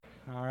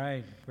All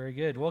right, very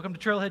good. Welcome to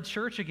Trailhead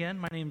Church again.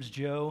 My name's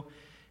Joe,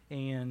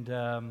 and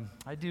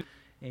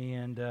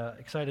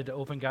excited to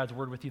open God's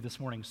Word with you this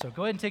morning. So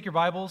go ahead and take your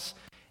Bibles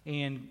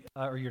and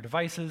or your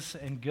devices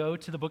and go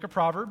to the book of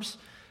Proverbs.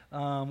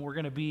 We're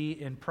going to be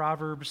in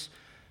Proverbs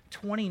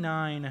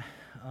 29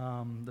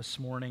 this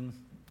morning,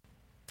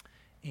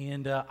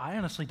 and I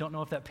honestly don't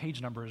know if that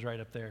page number is right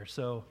up there.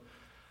 So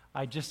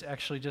I just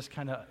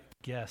kind of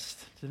guessed.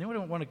 Does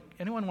anyone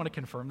want to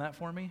confirm that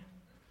for me?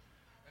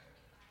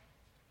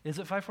 Is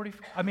it 540?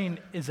 I mean,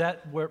 is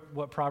that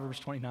what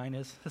Proverbs 29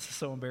 is? This is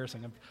so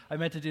embarrassing. I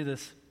meant to do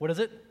this. What is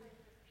it?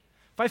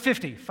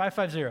 550.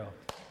 550.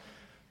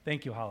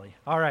 Thank you, Holly.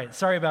 All right,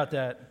 sorry about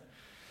that.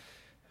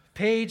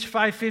 Page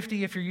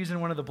 550 if you're using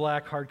one of the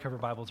black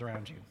hardcover Bibles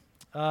around you.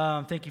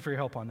 Thank you for your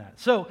help on that.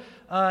 So,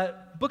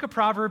 book of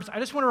Proverbs, I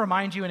just want to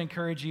remind you and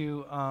encourage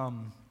you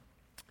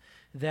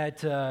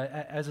that,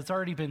 as it's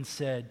already been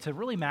said, to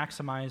really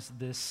maximize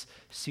this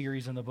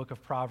series in the book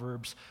of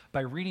Proverbs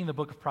by reading the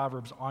book of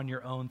Proverbs on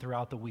your own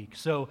throughout the week.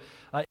 So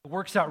it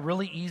works out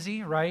really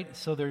easy, right?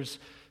 So there's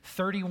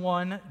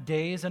 31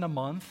 days in a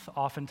month,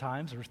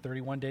 oftentimes. There's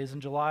 31 days in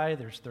July,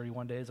 there's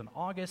 31 days in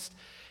August,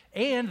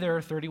 and there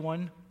are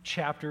 31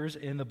 chapters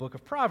in the book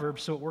of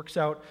Proverbs. So it works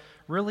out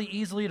really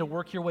easily to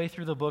work your way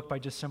through the book by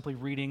just simply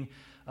reading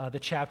the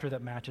chapter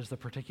that matches the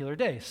particular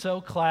day.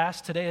 So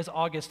class, today is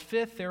August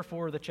 5th,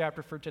 therefore the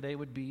chapter for today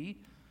would be,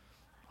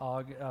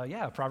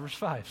 Proverbs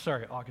 5.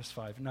 Sorry, August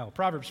 5. No,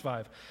 Proverbs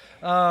 5.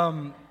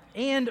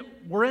 And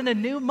we're in a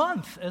new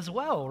month as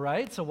well,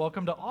 right? So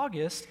welcome to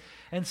August.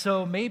 And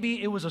so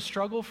maybe it was a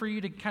struggle for you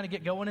to kind of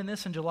get going in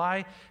this in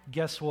July.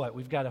 Guess what?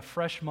 We've got a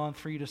fresh month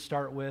for you to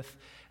start with.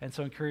 And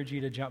so I encourage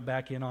you to jump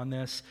back in on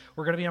this.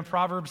 We're going to be in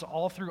Proverbs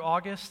all through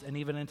August and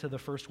even into the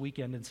first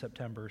weekend in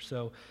September.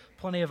 So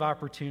plenty of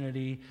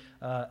opportunity.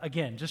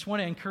 Again, just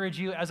want to encourage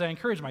you, as I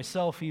encourage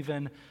myself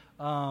even,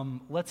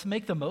 let's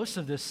make the most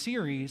of this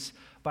series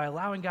by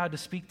allowing God to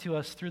speak to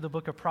us through the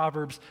book of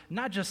Proverbs,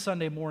 not just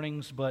Sunday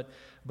mornings, but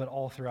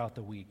all throughout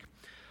the week.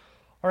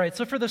 All right,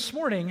 so for this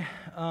morning,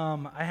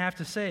 I have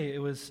to say it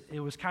was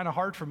kind of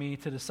hard for me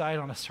to decide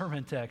on a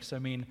sermon text. I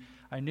mean,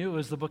 I knew it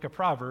was the book of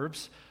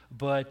Proverbs,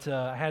 but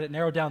I had it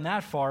narrowed down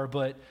that far.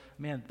 But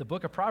man, the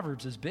book of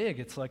Proverbs is big.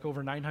 It's like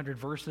over 900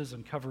 verses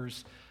and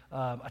covers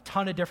a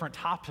ton of different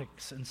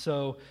topics. And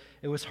so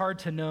it was hard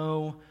to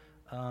know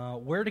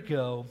where to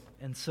go.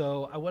 And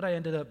so what I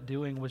ended up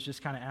doing was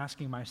just kind of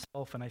asking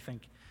myself, and I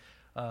think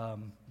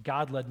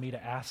God led me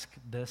to ask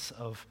this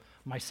of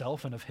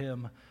myself and of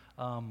him,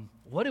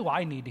 what do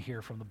I need to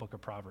hear from the book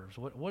of Proverbs?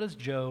 What does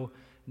Joe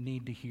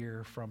need to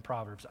hear from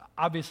Proverbs?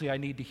 Obviously, I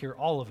need to hear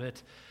all of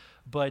it,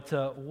 but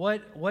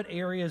what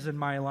areas in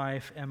my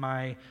life am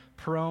I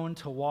prone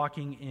to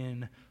walking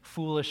in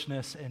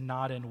foolishness and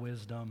not in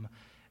wisdom?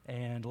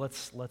 And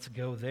let's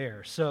go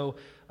there. So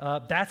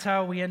that's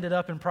how we ended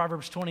up in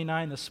Proverbs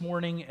 29 this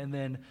morning, and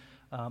then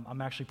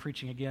I'm actually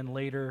preaching again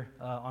later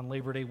on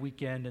Labor Day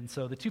weekend. And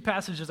so the two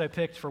passages I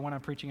picked for when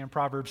I'm preaching in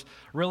Proverbs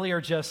really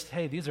are just,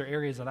 hey, these are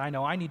areas that I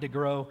know I need to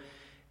grow,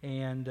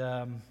 and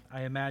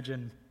I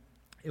imagine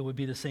it would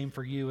be the same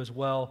for you as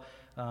well.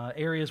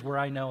 Areas where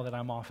I know that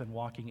I'm often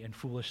walking in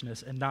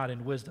foolishness and not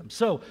in wisdom.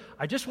 So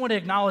I just want to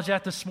acknowledge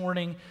that this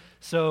morning.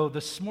 So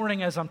this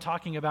morning, as I'm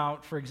talking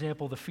about, for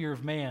example, the fear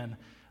of man,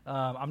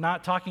 I'm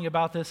not talking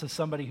about this as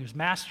somebody who's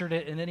mastered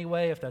it in any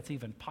way, if that's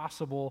even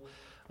possible,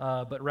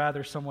 but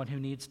rather someone who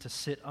needs to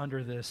sit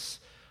under this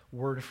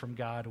word from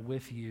God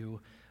with you,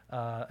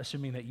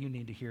 assuming that you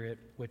need to hear it,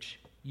 which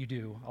you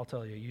do. I'll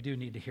tell you, you do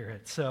need to hear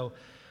it. So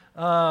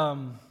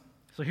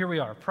here we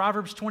are.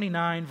 Proverbs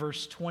 29,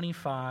 verse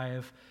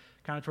 25,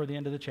 kind of toward the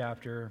end of the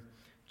chapter,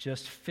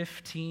 just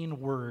 15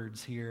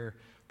 words here.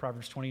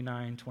 Proverbs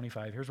 29,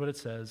 25. Here's what it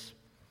says.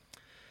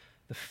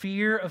 The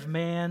fear of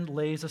man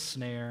lays a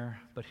snare,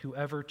 but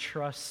whoever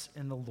trusts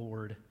in the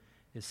Lord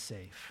is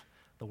safe.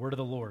 The word of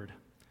the Lord.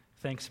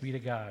 Thanks be to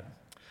God.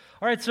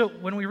 All right, so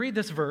when we read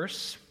this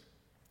verse,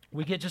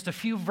 we get just a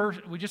few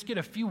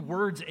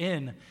words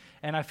in,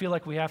 and I feel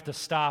like we have to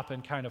stop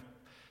and kind of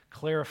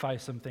clarify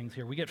some things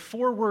here. We get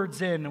 4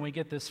 words in, and we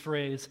get this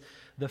phrase,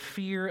 the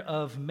fear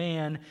of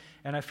man,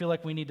 and I feel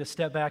like we need to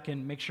step back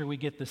and make sure we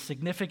get the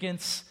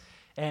significance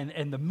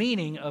and the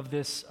meaning of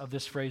this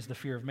phrase, the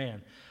fear of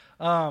man.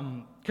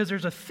 Because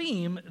there's a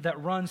theme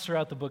that runs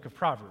throughout the book of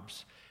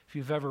Proverbs. If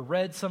you've ever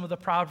read some of the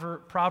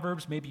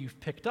Proverbs, maybe you've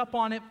picked up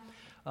on it.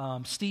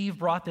 Steve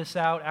brought this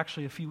out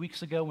actually a few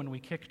weeks ago when we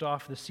kicked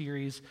off the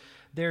series.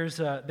 There's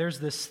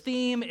this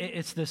theme,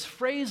 it's this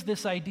phrase,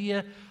 this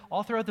idea,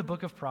 all throughout the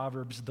book of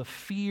Proverbs, the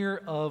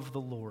fear of the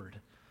Lord.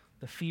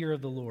 The fear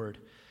of the Lord.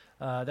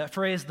 That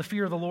phrase, the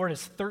fear of the Lord,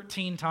 is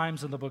 13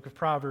 times in the book of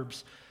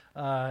Proverbs.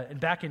 And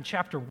back in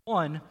chapter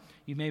 1,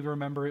 you may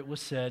remember it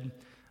was said,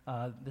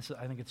 I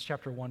think it's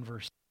chapter 1,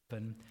 verse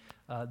 7,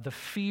 the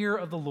fear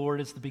of the Lord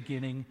is the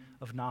beginning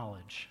of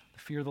knowledge. The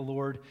fear of the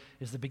Lord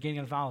is the beginning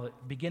of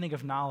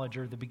knowledge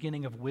or the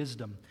beginning of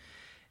wisdom.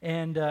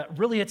 And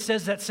really it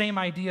says that same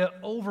idea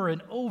over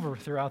and over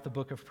throughout the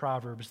book of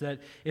Proverbs, that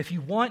if you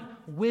want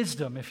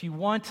wisdom, if you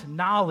want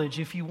knowledge,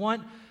 if you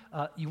want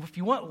if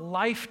you want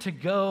life to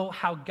go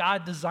how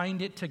God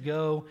designed it to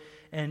go,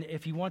 and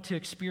if you want to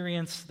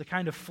experience the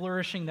kind of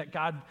flourishing that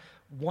God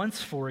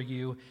wants for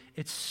you,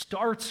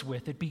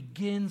 it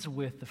begins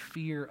with the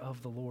fear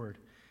of the Lord.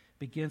 It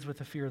begins with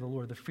the fear of the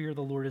Lord. The fear of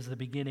the Lord is the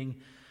beginning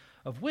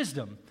of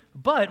wisdom.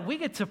 But we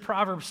get to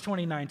Proverbs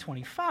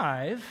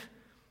 29:25.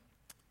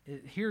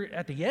 Here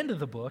at the end of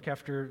the book,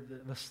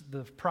 after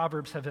the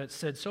Proverbs have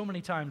said so many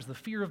times, the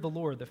fear of the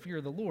Lord, the fear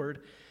of the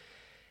Lord,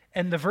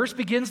 and the verse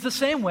begins the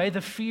same way,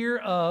 the fear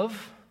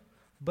of,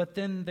 but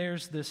then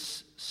there's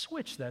this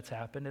switch that's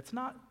happened. It's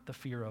not the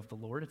fear of the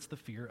Lord, it's the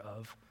fear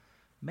of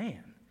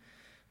man.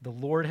 The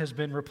Lord has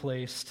been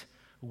replaced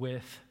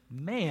with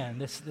man.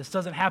 This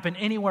doesn't happen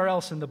anywhere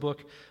else in the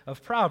book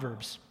of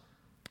Proverbs.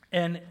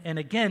 And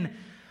again,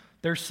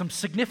 there's some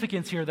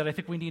significance here that I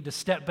think we need to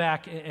step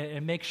back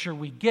and make sure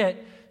we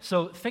get.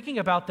 So thinking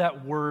about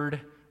that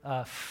word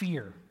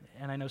fear,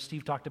 and I know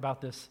Steve talked about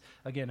this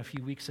again a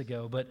few weeks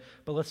ago, but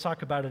let's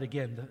talk about it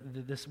again.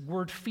 This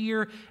word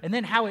fear, and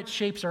then how it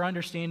shapes our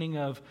understanding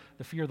of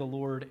the fear of the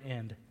Lord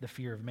and the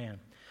fear of man.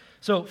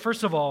 So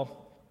first of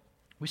all,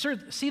 we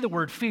see the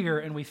word fear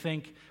and we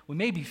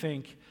maybe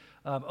think,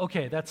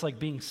 okay, that's like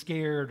being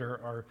scared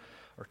or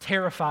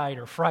terrified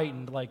or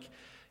frightened, like,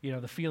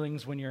 the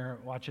feelings when you're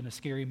watching a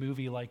scary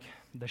movie like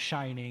The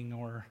Shining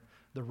or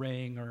The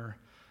Ring or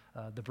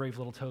The Brave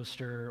Little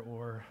Toaster,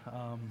 or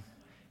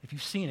if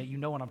you've seen it, you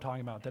know what I'm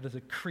talking about. That is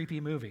a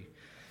creepy movie.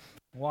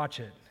 Watch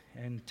it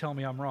and tell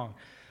me I'm wrong.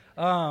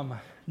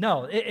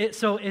 No,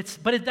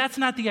 that's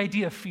not the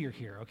idea of fear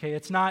here, okay?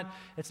 It's not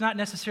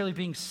necessarily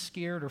being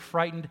scared or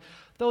frightened,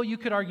 though you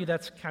could argue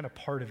that's kind of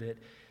part of it.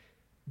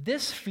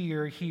 This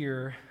fear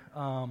here,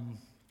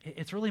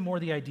 it's really more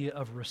the idea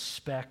of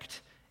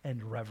respect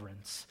and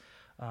reverence.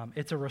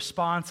 It's a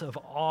response of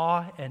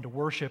awe and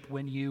worship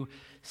when you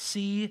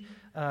see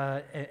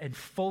and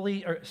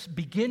fully, or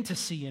begin to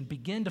see and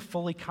begin to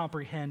fully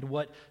comprehend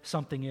what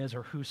something is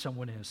or who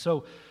someone is.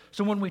 So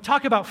when we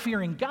talk about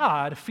fearing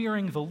God,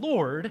 fearing the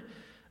Lord,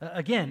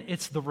 again,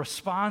 it's the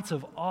response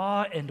of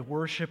awe and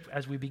worship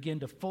as we begin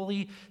to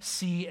fully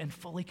see and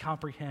fully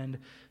comprehend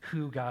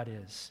who God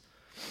is.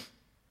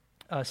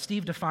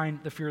 Steve defined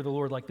the fear of the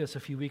Lord like this a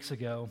few weeks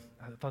ago.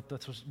 I thought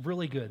this was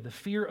really good. The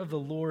fear of the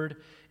Lord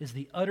is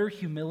the utter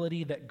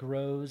humility that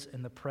grows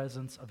in the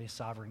presence of a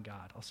sovereign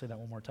God. I'll say that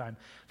one more time.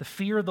 The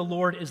fear of the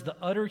Lord is the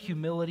utter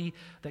humility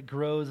that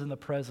grows in the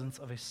presence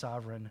of a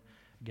sovereign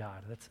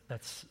God.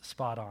 That's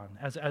spot on.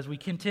 As we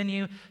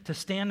continue to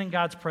stand in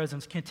God's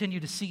presence, continue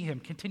to see Him,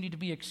 continue to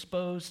be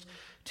exposed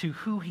to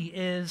who He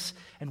is,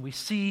 and we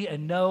see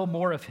and know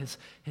more of His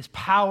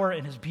power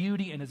and His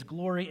beauty and His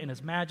glory and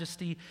His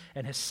majesty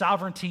and His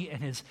sovereignty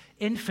and His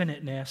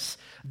infiniteness,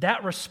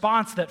 that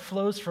response that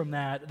flows from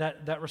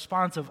that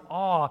response of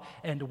awe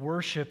and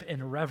worship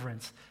and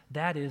reverence,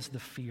 that is the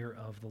fear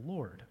of the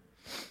Lord.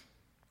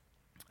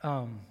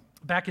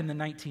 Back in the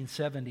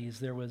 1970s,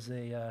 there was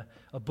a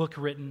book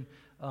written.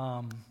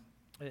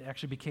 It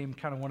actually became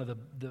kind of one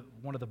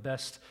of the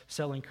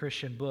best-selling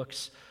Christian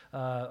books.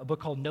 A book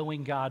called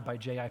Knowing God by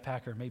J.I.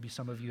 Packer. Maybe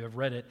some of you have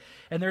read it.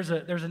 And there's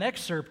an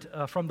excerpt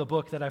from the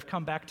book that I've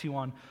come back to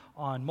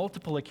on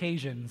multiple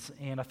occasions,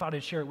 and I thought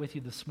I'd share it with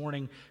you this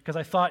morning because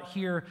I thought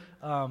here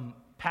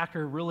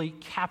Packer really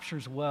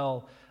captures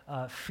well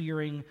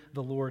fearing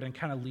the Lord and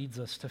kind of leads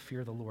us to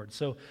fear the Lord.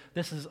 So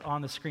this is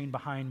on the screen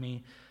behind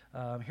me.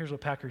 Here's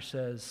what Packer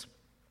says.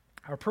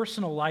 Our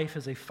personal life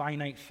is a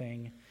finite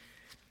thing.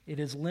 It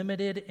is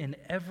limited in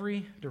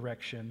every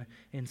direction,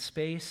 in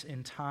space,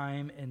 in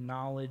time, in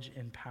knowledge,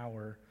 in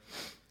power.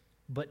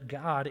 But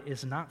God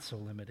is not so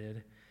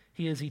limited.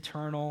 He is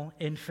eternal,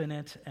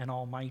 infinite, and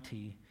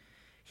almighty.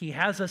 He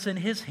has us in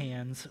His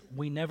hands.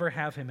 We never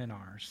have Him in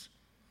ours.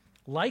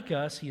 Like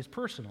us, He is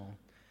personal.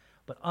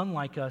 But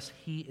unlike us,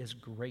 He is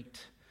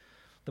great.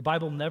 The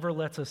Bible never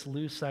lets us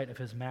lose sight of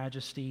His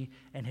majesty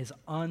and His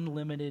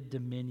unlimited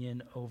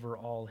dominion over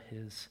all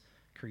His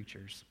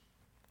creatures.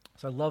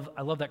 So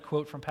I love that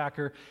quote from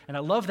Packer, and I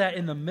love that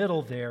in the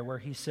middle there where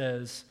he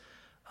says,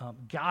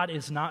 God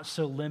is not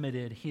so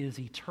limited. He is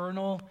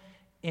eternal,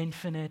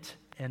 infinite,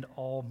 and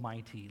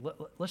almighty.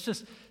 Let's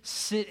just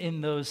sit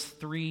in those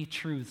three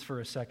truths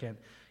for a second.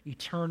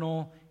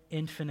 Eternal,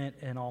 infinite,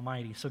 and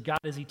almighty. So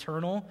God is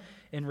eternal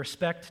in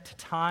respect to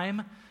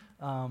time.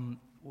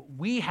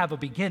 We have a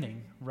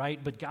beginning,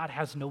 right? But God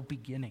has no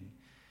beginning.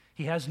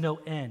 He has no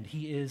end.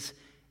 He is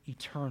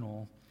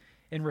eternal.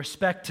 In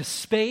respect to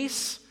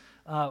space,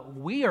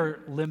 we are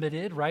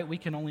limited, right? We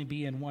can only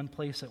be in one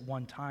place at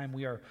one time.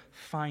 We are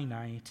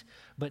finite,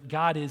 but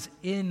God is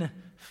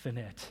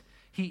infinite.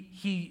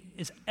 He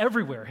is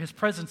everywhere. His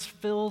presence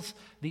fills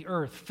the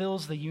earth,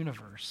 fills the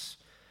universe.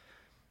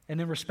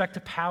 And in respect to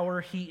power,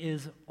 He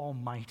is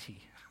almighty.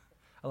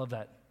 I love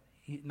that.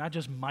 Not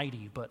just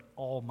mighty, but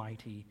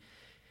almighty.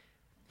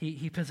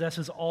 He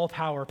possesses all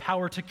power,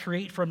 power to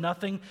create from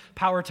nothing,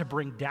 power to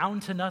bring down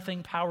to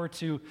nothing, power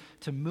to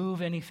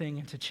move anything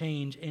and to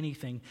change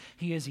anything.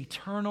 He is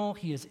eternal,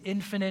 he is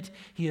infinite,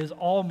 he is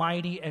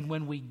almighty, and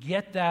when we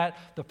get that,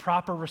 the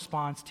proper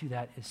response to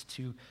that is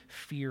to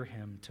fear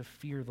him, to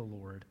fear the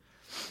Lord.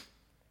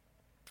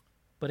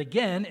 But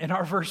again, in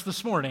our verse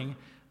this morning,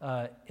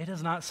 it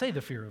does not say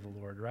the fear of the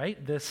Lord,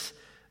 right? This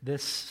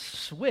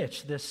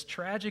switch, this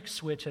tragic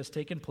switch has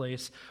taken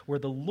place where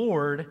the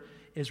Lord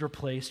is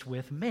replaced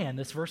with man.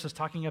 This verse is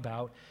talking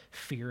about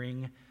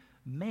fearing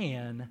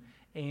man.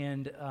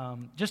 And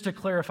just to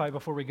clarify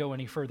before we go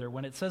any further,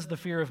 when it says the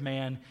fear of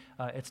man,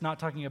 it's not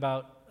talking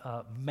about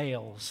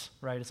males,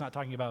 right? It's not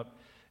talking about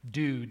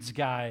dudes,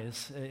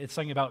 guys. It's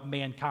talking about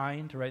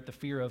mankind, right? The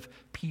fear of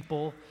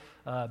people,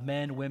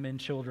 men, women,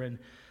 children.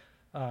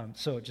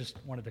 So just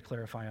wanted to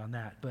clarify on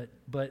that.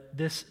 But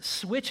this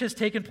switch has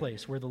taken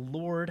place where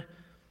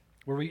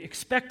we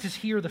expect to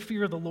hear the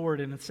fear of the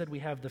Lord, and instead we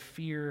have the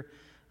fear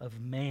of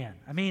man.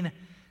 I mean,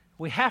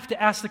 we have to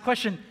ask the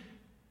question,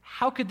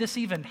 how could this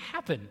even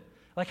happen?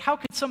 Like, how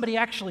could somebody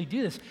actually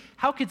do this?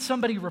 How could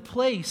somebody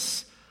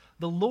replace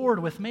the Lord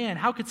with man?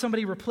 How could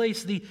somebody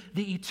replace the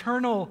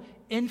eternal,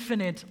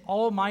 infinite,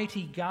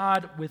 almighty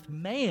God with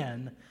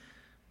man?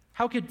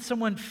 How could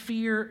someone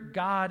fear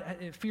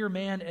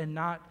man and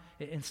not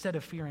instead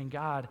of fearing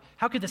God?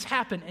 How could this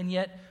happen? And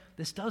yet,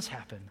 this does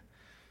happen.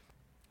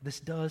 This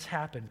does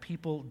happen.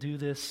 People do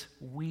this.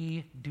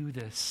 We do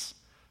this,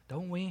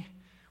 don't we?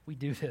 We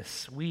do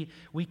this.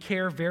 We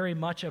care very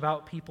much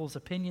about people's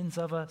opinions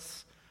of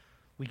us.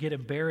 We get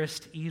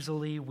embarrassed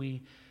easily.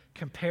 We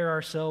compare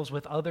ourselves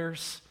with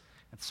others,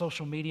 and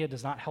social media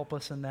does not help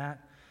us in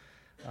that.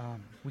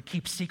 We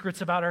keep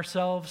secrets about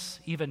ourselves,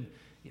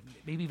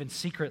 maybe even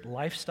secret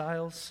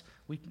lifestyles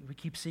we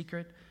keep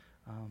secret.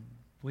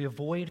 We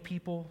avoid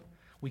people.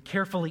 We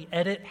carefully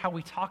edit how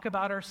we talk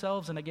about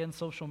ourselves, and again,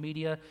 social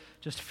media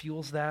just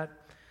fuels that.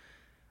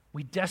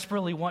 We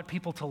desperately want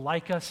people to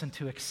like us and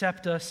to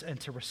accept us and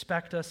to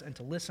respect us and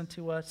to listen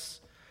to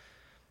us.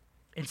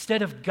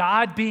 Instead of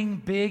God being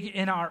big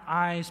in our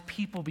eyes,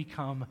 people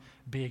become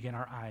big in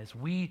our eyes.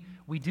 We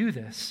do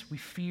this. We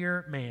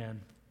fear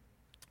man.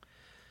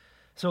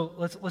 So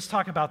let's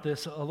talk about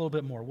this a little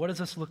bit more. What does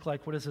this look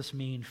like? What does this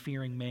mean,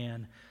 fearing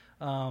man?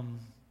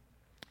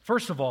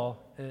 First of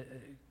all,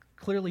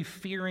 clearly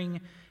fearing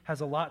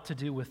has a lot to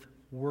do with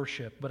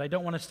worship, but I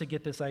don't want us to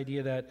get this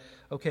idea that,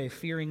 okay,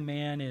 fearing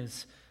man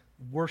is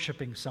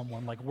worshiping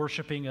someone, like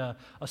worshiping a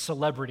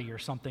celebrity or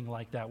something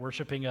like that,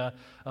 worshiping an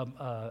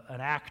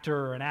actor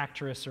or an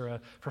actress or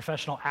a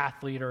professional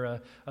athlete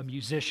or a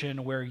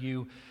musician where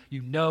you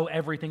know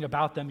everything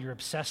about them, you're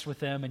obsessed with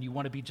them, and you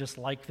want to be just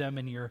like them,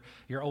 and you're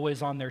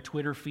always on their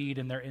Twitter feed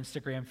and their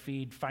Instagram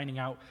feed finding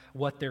out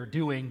what they're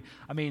doing.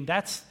 I mean,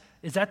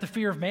 is that the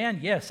fear of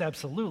man? Yes,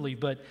 absolutely,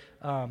 but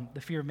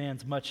the fear of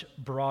man's much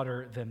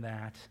broader than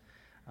that.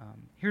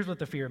 Here's what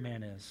the fear of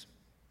man is.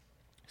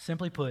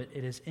 Simply put,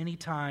 it is any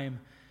time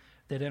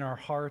that in our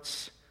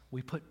hearts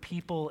we put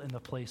people in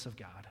the place of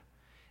God.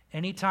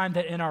 Any time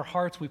that in our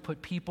hearts we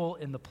put people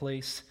in the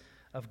place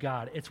of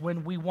God. It's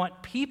when we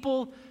want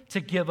people to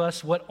give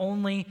us what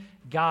only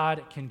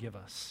God can give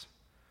us.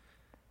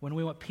 When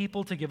we want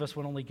people to give us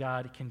what only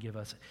God can give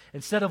us.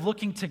 Instead of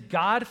looking to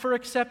God for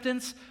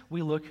acceptance,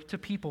 we look to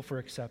people for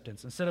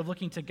acceptance. Instead of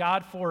looking to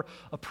God for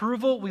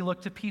approval, we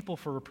look to people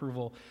for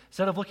approval.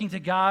 Instead of looking to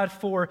God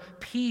for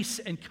peace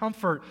and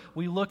comfort,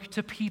 we look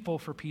to people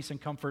for peace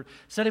and comfort.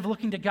 Instead of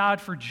looking to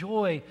God for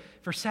joy,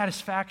 for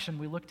satisfaction,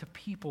 we look to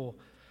people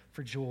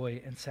for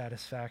joy and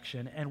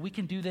satisfaction. And we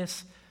can do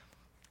this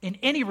in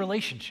any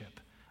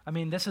relationship. I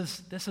mean, this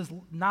is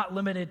not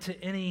limited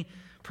to any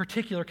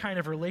particular kind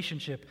of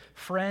relationship.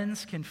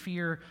 Friends can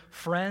fear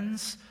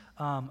friends.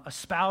 A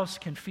spouse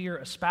can fear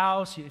a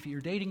spouse. If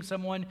you're dating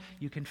someone,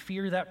 you can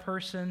fear that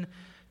person.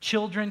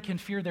 Children can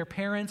fear their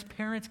parents.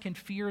 Parents can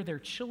fear their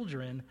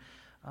children.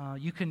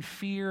 You can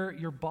fear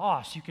your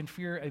boss. You can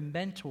fear a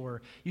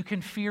mentor. You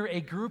can fear a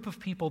group of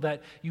people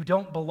that you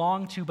don't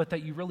belong to, but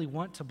that you really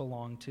want to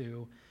belong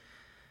to.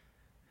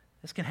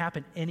 This can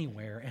happen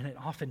anywhere, and it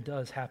often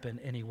does happen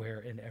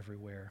anywhere and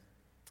everywhere.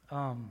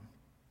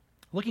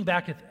 Looking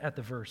back at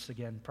the verse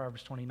again,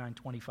 Proverbs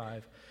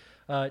 29:25,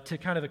 to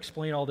kind of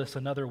explain all this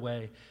another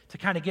way, to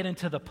kind of get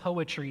into the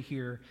poetry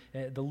here,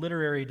 the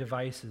literary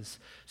devices.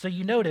 So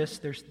you notice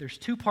there's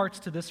two parts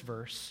to this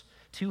verse,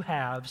 two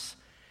halves,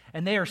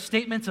 and they are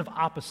statements of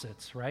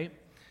opposites, right?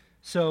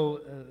 So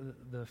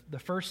the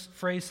first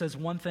phrase says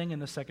one thing, and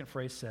the second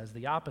phrase says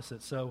the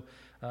opposite. So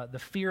the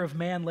fear of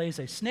man lays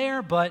a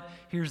snare, but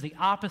here's the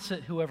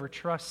opposite: whoever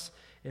trusts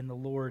in the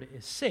Lord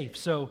is safe.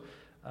 So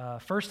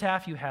first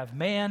half you have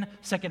man,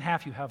 second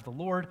half you have the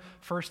Lord.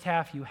 First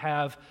half you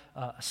have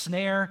a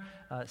snare,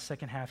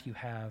 second half you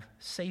have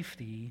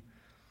safety.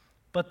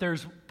 But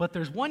there's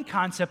one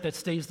concept that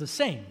stays the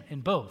same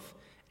in both,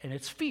 and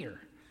it's fear.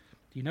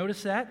 Do you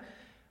notice that?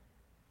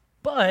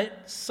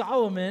 But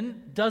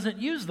Solomon doesn't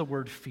use the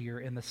word fear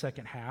in the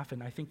second half,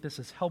 and I think this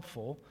is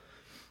helpful.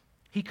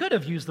 He could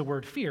have used the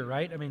word fear,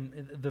 right? I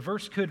mean, the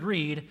verse could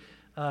read,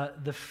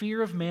 the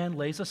fear of man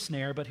lays a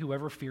snare, but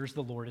whoever fears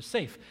the Lord is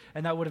safe.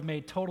 And that would have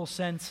made total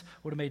sense,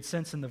 would have made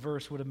sense in the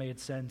verse, would have made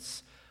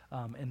sense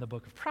in the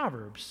book of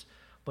Proverbs.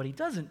 But he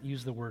doesn't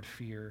use the word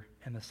fear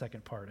in the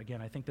second part.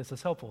 Again, I think this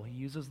is helpful. He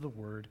uses the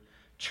word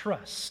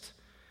trust.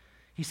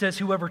 He says,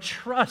 whoever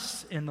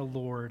trusts in the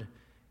Lord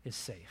is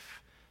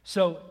safe.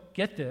 So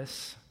get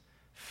this,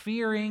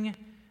 fearing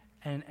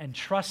and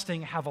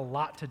trusting have a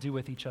lot to do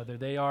with each other.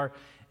 They are,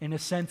 in a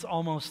sense,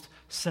 almost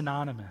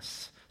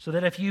synonymous. So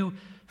that if you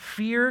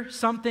fear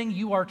something,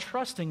 you are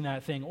trusting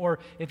that thing. Or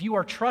if you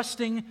are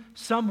trusting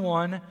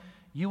someone,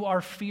 you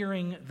are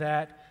fearing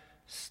that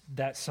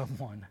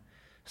someone.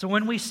 So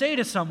when we say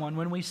to someone,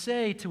 when we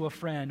say to a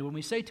friend, when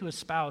we say to a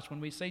spouse, when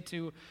we say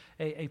to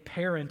a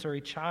parent or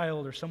a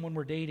child or someone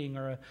we're dating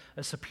or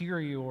a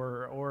superior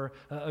or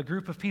a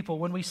group of people,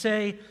 when we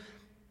say,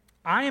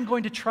 I am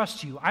going to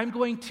trust you. I'm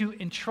going to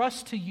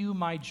entrust to you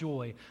my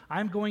joy.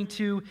 I'm going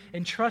to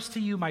entrust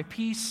to you my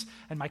peace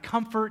and my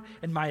comfort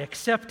and my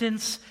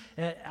acceptance.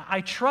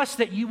 I trust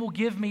that you will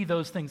give me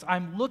those things.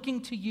 I'm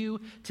looking to you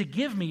to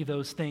give me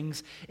those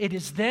things. It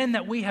is then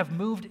that we have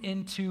moved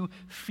into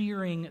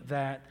fearing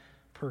that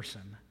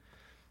person.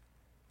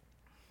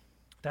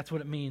 That's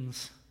what it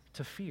means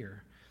to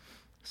fear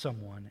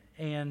someone.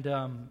 And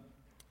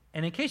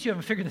in case you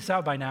haven't figured this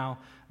out by now,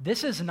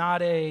 this is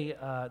not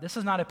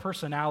a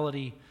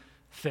personality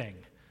thing.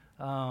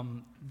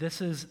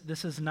 This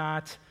is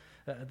not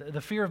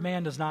the fear of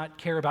man does not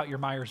care about your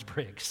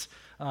Myers-Briggs.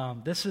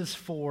 This is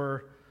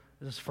for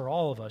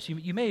all of us.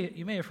 You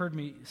may have heard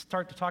me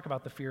start to talk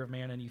about the fear of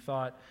man, and you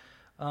thought,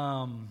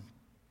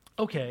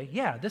 okay,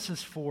 yeah, this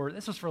is for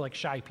like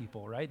shy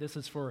people, right? This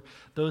is for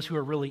those who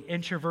are really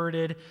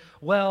introverted.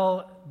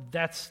 Well,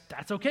 that's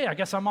okay. I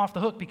guess I'm off the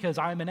hook because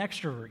I'm an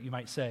extrovert, you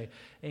might say.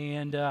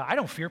 And I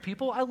don't fear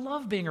people. I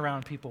love being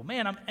around people.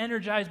 Man, I'm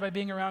energized by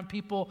being around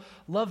people.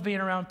 Love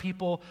being around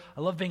people.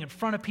 I love being in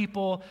front of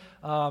people.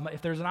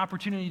 If there's an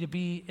opportunity to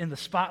be in the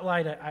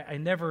spotlight, I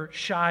never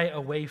shy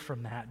away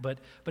from that. But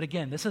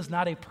again, this is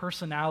not a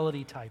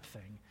personality type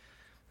thing.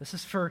 This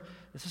is for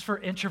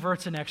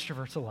introverts and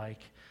extroverts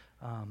alike.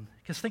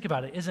 Because think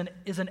about it, is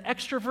an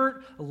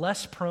extrovert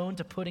less prone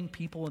to putting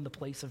people in the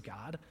place of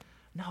God?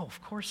 No,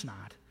 of course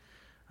not.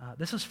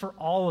 This is for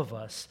all of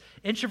us.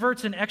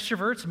 Introverts and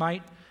extroverts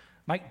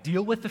might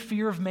deal with the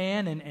fear of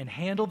man and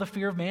handle the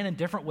fear of man in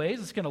different ways.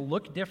 It's going to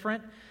look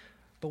different,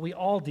 but we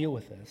all deal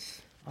with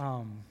this.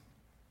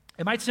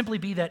 It might simply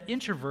be that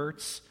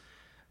introverts,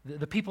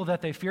 the people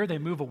that they fear, they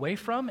move away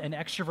from, and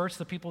extroverts,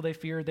 the people they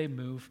fear, they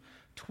move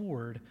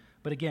toward.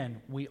 But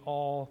again, we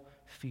all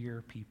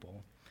fear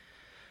people.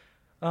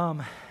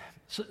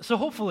 So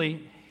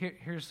hopefully,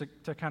 here's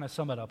to kind of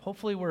sum it up.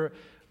 Hopefully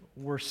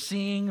we're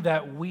seeing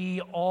that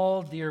we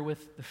all deal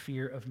with the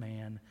fear of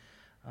man.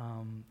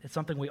 It's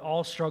something we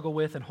all struggle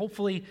with, and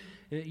hopefully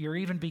you're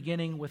even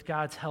beginning with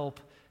God's help,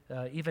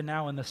 even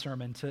now in the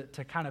sermon,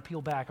 to kind of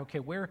peel back. Okay,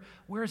 where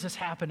is this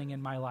happening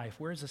in my life?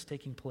 Where is this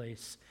taking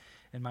place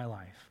in my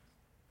life?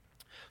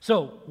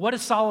 So, what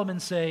does Solomon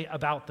say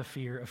about the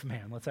fear of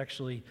man? Let's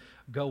actually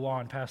go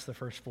on past the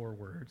first 4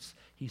 words.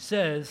 He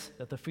says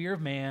that the fear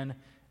of man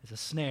is a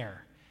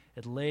snare.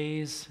 It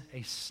lays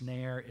a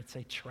snare. It's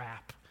a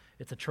trap.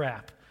 It's a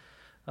trap.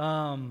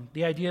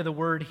 The idea of the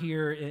word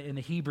here in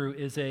the Hebrew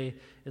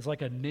is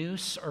like a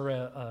noose or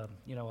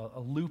a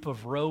loop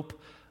of rope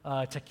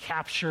to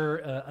capture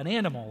an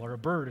animal or a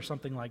bird or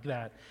something like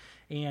that.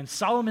 And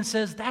Solomon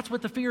says that's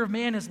what the fear of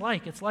man is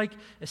like. It's like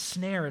a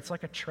snare. It's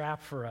like a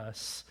trap for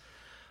us.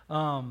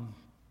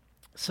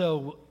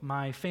 So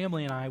my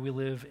family and I, we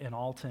live in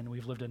Alton.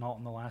 We've lived in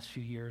Alton the last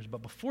few years.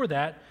 But before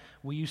that,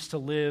 we used to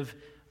live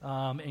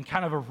in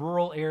kind of a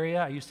rural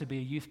area. I used to be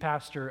a youth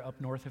pastor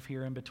up north of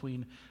here in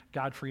between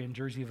Godfrey and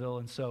Jerseyville.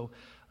 And so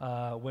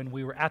when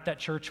we were at that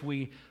church,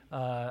 we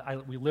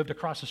lived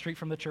across the street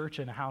from the church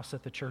in a house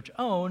that the church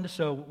owned.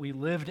 So we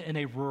lived in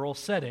a rural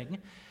setting.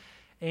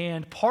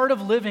 And part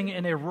of living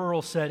in a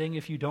rural setting,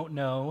 if you don't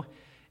know,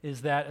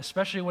 is that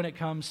especially when it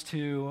comes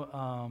to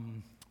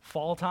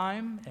fall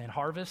time and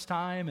harvest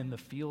time and the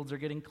fields are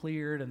getting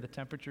cleared and the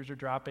temperatures are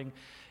dropping,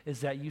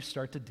 is that you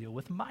start to deal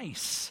with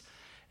mice.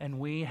 And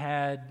we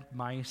had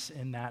mice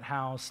in that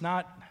house,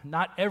 not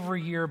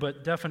every year,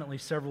 but definitely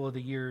several of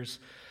the years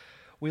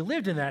we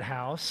lived in that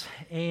house.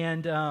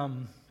 And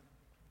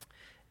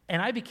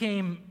I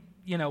became,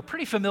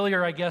 pretty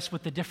familiar, I guess,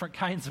 with the different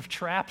kinds of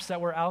traps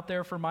that were out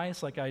there for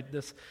mice.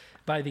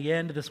 By the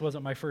end, this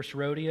wasn't my first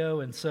rodeo,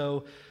 and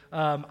so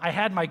I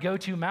had my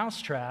go-to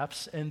mouse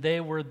traps, and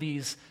they were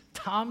these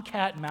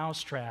Tomcat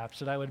mouse traps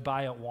that I would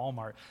buy at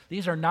Walmart.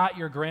 These are not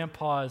your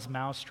grandpa's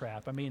mouse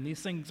trap. I mean,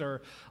 these things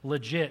are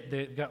legit.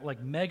 They've got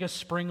like mega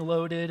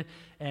spring-loaded,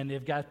 and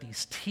they've got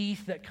these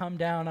teeth that come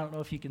down. I don't know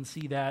if you can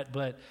see that,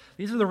 but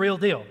these are the real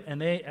deal.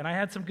 And I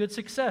had some good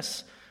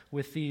success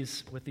with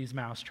these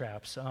mouse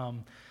traps.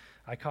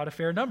 I caught a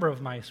fair number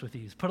of mice with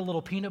these. Put a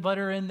little peanut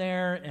butter in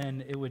there,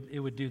 and it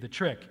would do the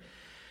trick.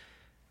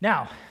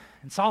 Now,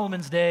 in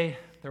Solomon's day,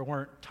 there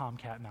weren't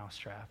tomcat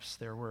mousetraps.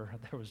 There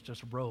was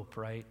just rope,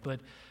 right?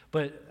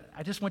 But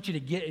I just want you to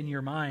get in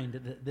your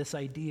mind this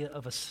idea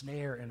of a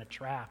snare and a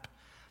trap.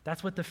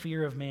 That's what the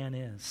fear of man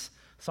is.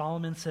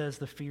 Solomon says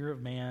the fear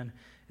of man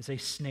is a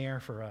snare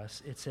for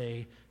us. It's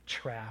a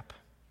trap.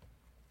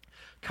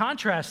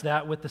 Contrast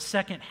that with the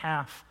second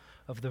half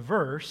of the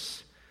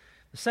verse.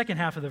 The second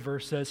half of the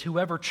verse says,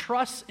 whoever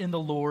trusts in the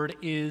Lord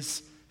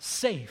is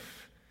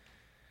safe.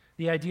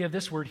 The idea of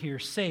this word here,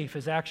 safe,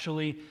 is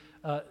actually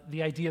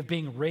the idea of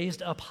being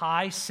raised up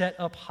high, set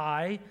up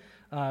high,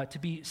 to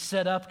be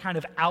set up kind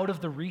of out of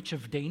the reach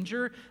of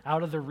danger,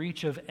 out of the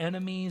reach of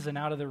enemies, and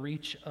out of the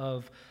reach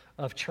of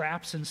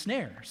traps and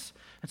snares.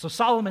 And so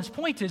Solomon's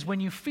point is when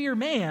you fear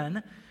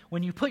man,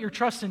 when you put your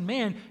trust in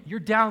man, you're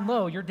down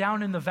low, you're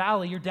down in the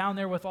valley, you're down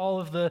there with all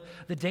of the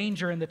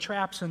danger and the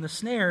traps and the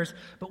snares.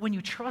 But when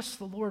you trust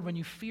the Lord, when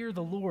you fear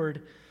the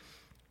Lord,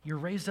 you're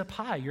raised up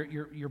high.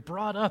 You're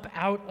brought up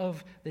out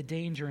of the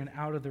danger and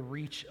out of the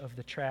reach of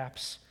the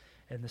traps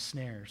and the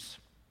snares.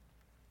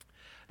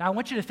 Now I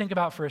want you to think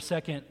about for a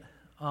second,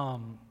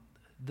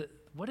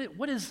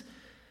 what is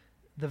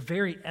the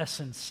very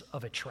essence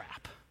of a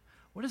trap?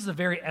 What is the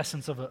very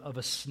essence of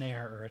a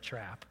snare or a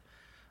trap?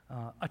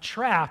 A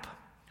trap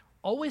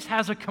always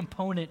has a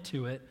component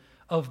to it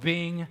of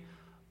being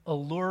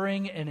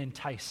alluring and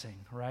enticing,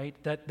 right?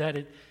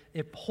 That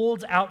it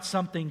holds out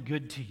something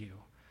good to you.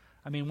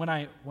 I mean, when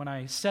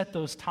I set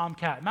those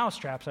tomcat mouse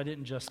traps, I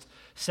didn't just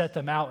set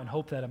them out and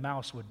hope that a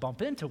mouse would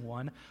bump into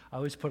one. I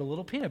always put a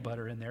little peanut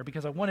butter in there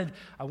because I wanted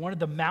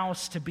the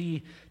mouse to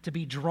be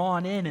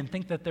drawn in and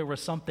think that there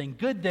was something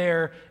good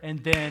there, and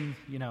then,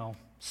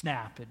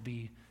 snap, it'd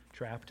be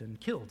trapped and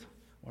killed.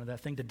 I wanted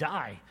that thing to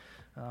die.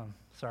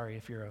 Sorry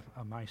if you're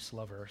a mice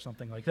lover or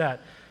something like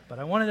that, but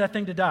I wanted that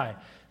thing to die.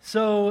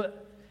 So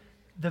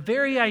the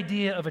very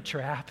idea of a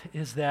trap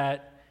is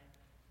that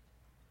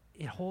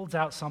it holds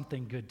out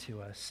something good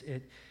to us.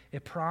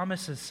 It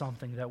promises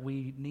something that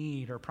we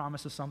need, or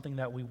promises something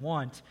that we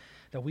want,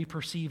 that we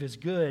perceive as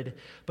good.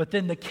 But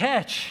then the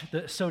catch,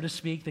 so to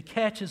speak, the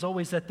catch is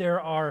always that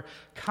there are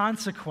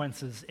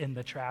consequences in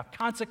the trap,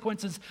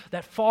 consequences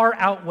that far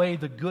outweigh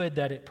the good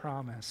that it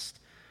promised.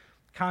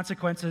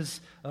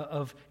 Consequences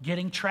of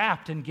getting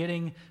trapped and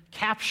getting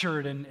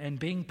captured and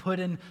being put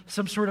in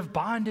some sort of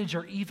bondage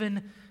or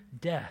even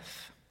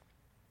death.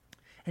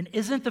 And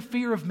isn't the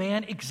fear of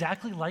man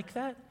exactly like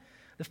that?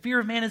 The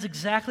fear of man is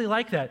exactly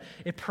like that.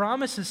 It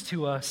promises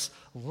to us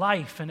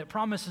life, and it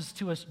promises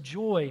to us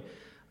joy,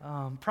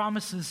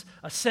 promises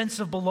a sense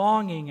of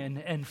belonging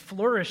and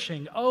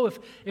flourishing. Oh,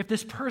 if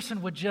this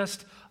person would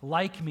just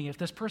like me, if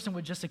this person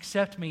would just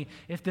accept me,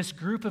 if this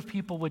group of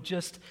people would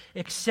just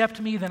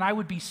accept me, then I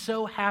would be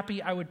so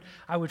happy. I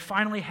would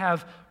finally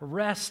have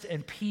rest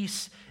and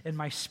peace in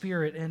my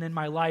spirit and in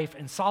my life.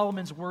 And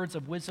Solomon's words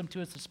of wisdom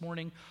to us this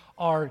morning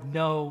are,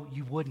 no,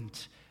 you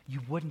wouldn't.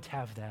 You wouldn't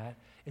have that.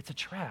 It's a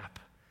trap.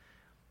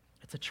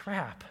 It's a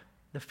trap.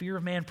 The fear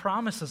of man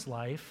promises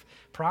life,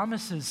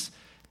 promises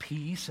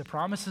peace, it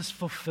promises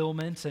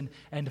fulfillment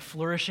and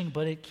flourishing,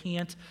 but it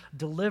can't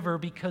deliver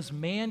because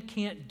man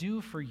can't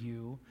do for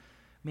you,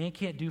 man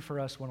can't do for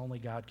us what only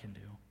God can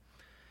do.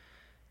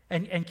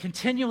 And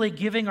continually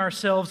giving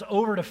ourselves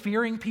over to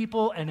fearing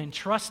people and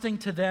entrusting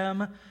to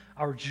them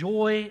our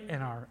joy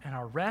and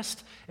our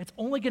rest, it's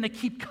only going to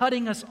keep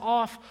cutting us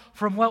off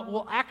from what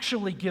will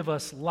actually give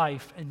us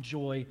life and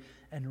joy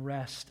and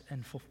rest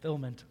and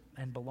fulfillment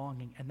and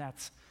belonging, and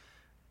that's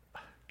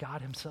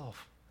God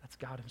himself. That's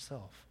God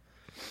himself.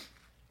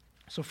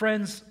 So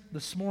friends,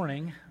 this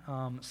morning,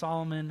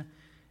 Solomon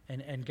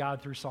and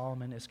God through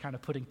Solomon is kind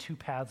of putting two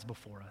paths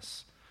before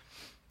us.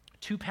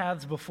 Two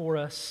paths before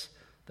us,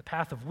 the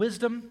path of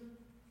wisdom,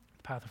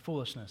 the path of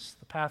foolishness,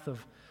 the path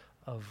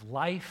of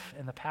life,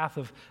 and the path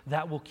of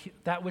that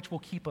which will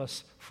keep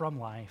us from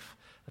life,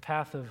 the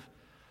path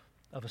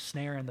of a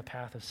snare and the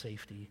path of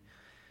safety.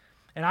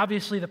 And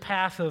obviously the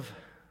path of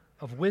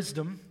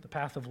wisdom, the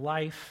path of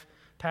life,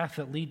 path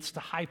that leads to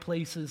high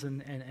places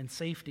and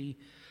safety,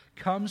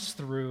 comes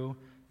through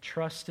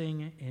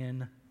trusting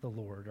in the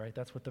Lord, right?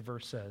 That's what the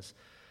verse says.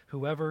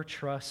 Whoever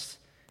trusts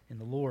in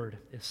the Lord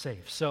is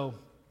safe. So,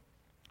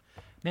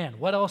 man,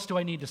 what else do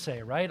I need to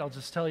say, right? I'll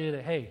just tell you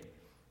that, hey,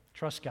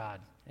 trust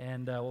God,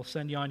 and we'll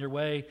send you on your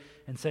way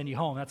and send you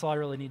home. That's all I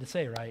really need to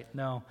say, right?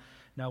 No,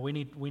 we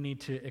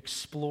need to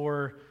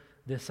explore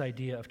this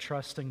idea of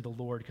trusting the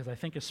Lord, because I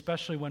think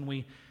especially when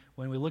we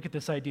look at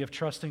this idea of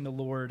trusting the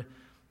Lord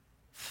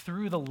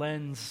through the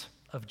lens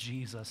of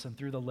Jesus and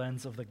through the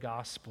lens of the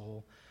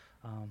gospel,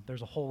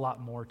 there's a whole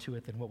lot more to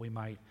it than what we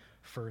might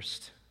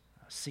first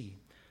see.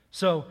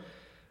 So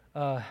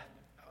I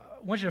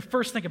want you to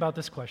first think about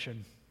this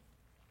question.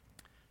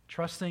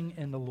 Trusting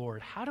in the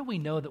Lord. How do we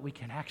know that we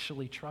can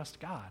actually trust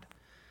God?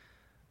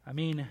 I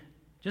mean,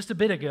 just a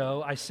bit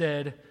ago I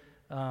said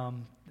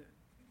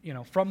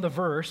from the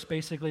verse,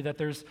 basically, that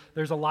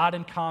there's a lot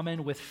in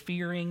common with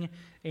fearing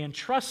and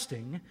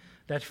trusting,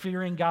 that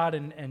fearing God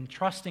and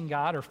trusting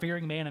God, or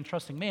fearing man and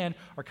trusting man,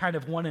 are kind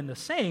of one and the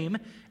same,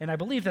 and I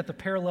believe that the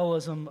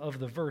parallelism of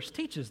the verse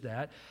teaches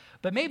that.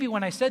 But maybe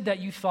when I said that,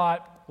 you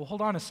thought, well,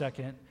 hold on a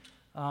second.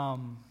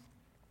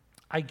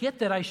 I get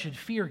that I should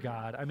fear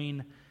God.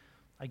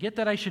 I get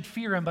that I should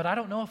fear him, but I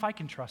don't know if I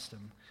can trust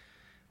him.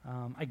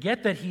 I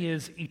get that he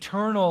is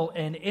eternal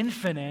and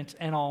infinite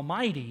and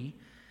almighty.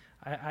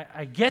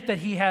 I get that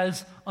he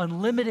has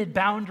unlimited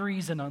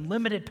boundaries and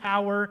unlimited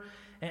power.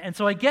 And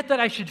so I get that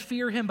I should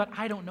fear him, but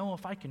I don't know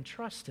if I can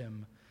trust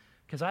him,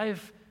 because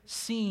I've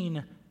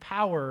seen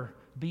power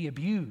be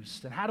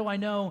abused. And how do I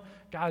know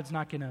God's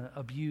not going to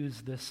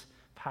abuse this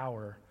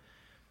power?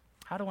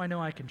 How do I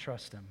know I can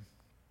trust him?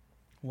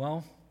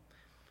 Well,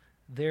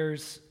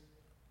 there's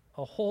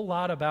a whole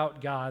lot about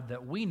God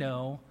that we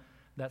know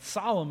that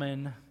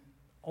Solomon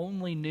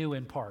only knew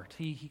in part.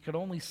 He could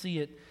only see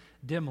it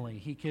dimly.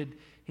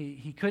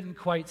 He couldn't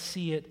quite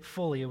see it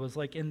fully. It was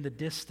like in the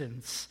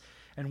distance.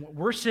 And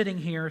we're sitting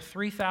here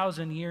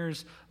 3,000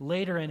 years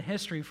later in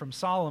history from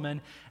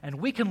Solomon, and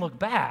we can look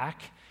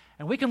back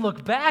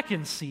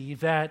and see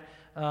that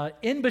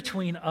in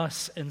between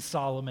us and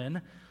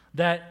Solomon,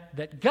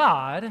 that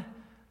God,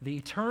 the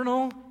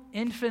eternal,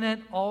 infinite,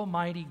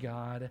 almighty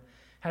God,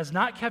 has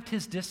not kept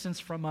his distance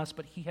from us,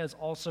 but he has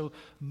also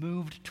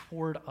moved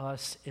toward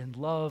us in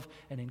love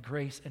and in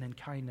grace and in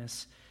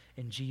kindness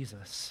in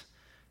Jesus.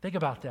 Think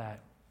about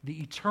that. The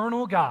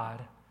eternal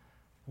God,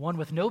 one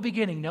with no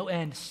beginning, no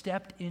end,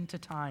 stepped into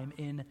time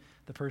in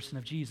the person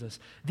of Jesus.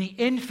 The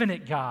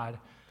infinite God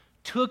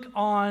took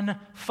on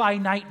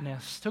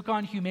finiteness, took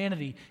on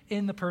humanity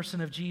in the person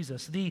of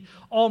Jesus. The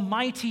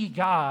almighty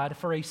God,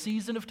 for a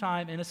season of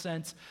time, in a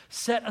sense,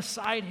 set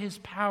aside his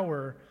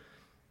power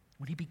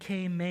when he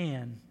became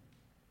man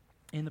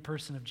in the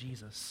person of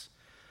Jesus.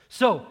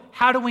 So,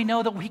 how do we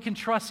know that we can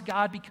trust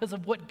God? Because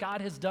of what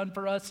God has done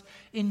for us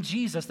in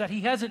Jesus, that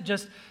he hasn't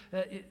just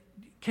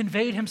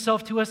conveyed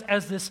himself to us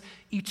as this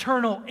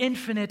eternal,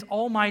 infinite,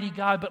 almighty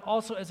God, but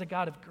also as a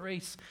God of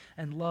grace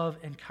and love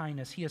and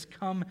kindness. He has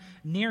come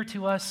near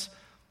to us,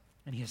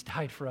 and he has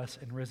died for us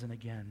and risen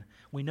again.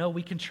 We know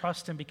we can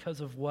trust him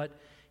because of what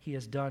he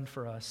has done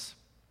for us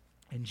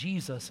in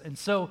Jesus. And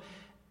so,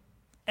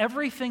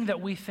 everything that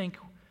we think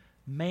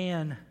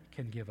man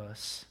can give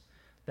us,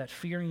 that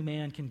fearing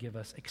man can give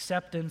us,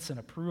 acceptance and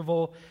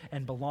approval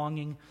and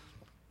belonging,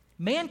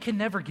 man can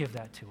never give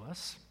that to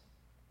us.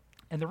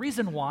 And the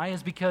reason why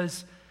is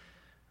because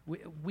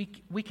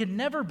we can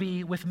never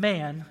be with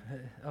man,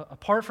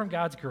 apart from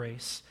God's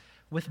grace,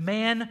 with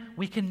man,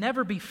 we can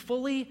never be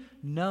fully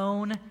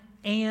known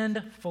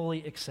and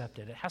fully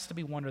accepted. It has to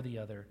be one or the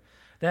other.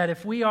 That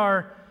if we're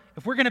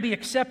going to be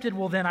accepted,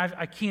 well, then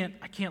I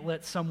can't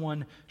let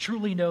someone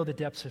truly know the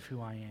depths of who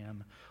I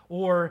am.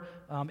 Or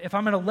if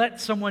I'm going to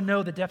let someone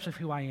know the depths of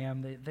who I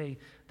am,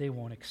 they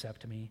won't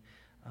accept me.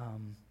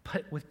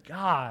 But with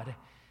God,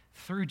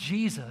 through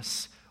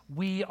Jesus,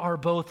 we are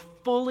both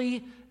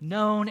fully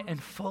known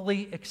and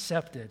fully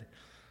accepted.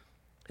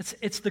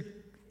 It's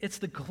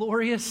the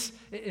glorious,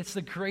 it's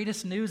the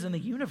greatest news in the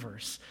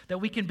universe, that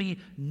we can be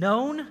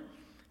known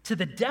to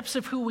the depths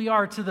of who we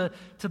are, to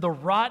the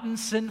rotten,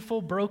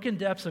 sinful, broken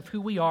depths of who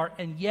we are,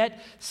 and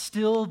yet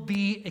still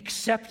be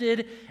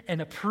accepted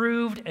and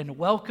approved and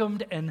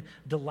welcomed and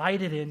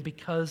delighted in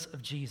because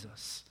of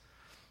Jesus.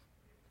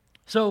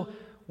 So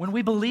when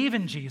we believe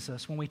in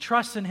Jesus, when we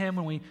trust in him,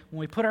 when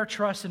we put our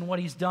trust in what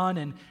he's done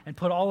and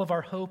put all of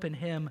our hope in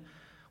him,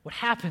 what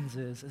happens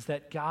is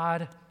that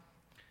God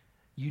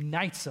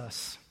unites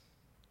us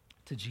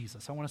to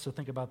Jesus. I want us to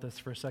think about this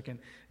for a second,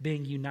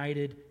 being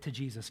united to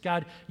Jesus.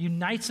 God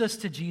unites us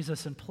to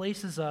Jesus and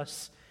places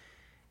us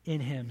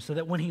in him so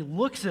that when he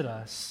looks at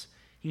us,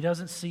 he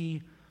doesn't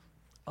see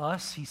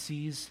us, he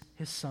sees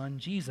his son,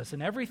 Jesus.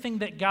 And everything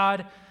that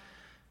God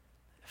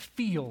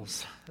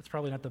feels, that's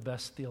probably not the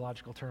best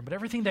theological term, but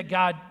everything that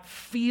God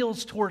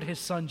feels toward his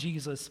son,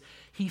 Jesus,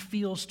 he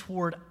feels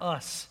toward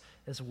us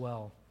as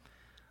well.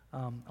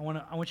 I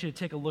want you to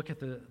take a look at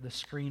the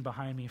screen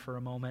behind me for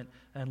a moment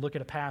and look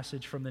at a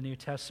passage from the New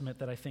Testament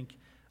that I think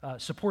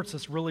supports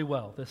this really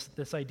well.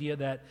 This idea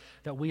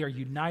that we are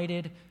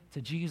united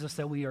to Jesus,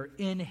 that we are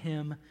in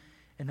him,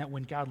 and that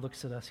when God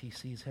looks at us, he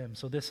sees him.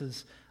 So this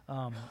is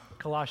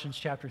Colossians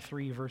chapter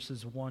 3,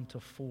 verses 1 to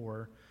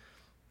 4.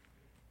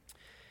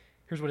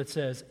 Here's what it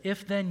says.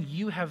 If then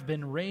you have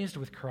been raised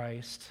with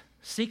Christ,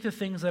 seek the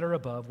things that are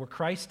above, where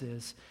Christ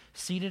is,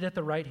 seated at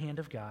the right hand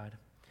of God.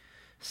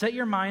 Set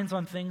your minds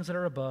on things that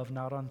are above,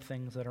 not on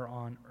things that are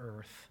on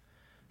earth.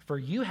 For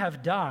you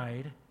have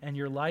died, and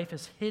your life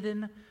is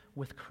hidden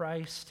with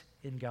Christ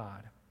in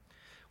God.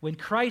 When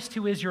Christ,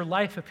 who is your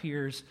life,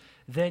 appears,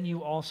 then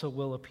you also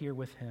will appear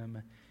with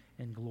him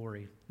in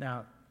glory.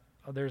 Now,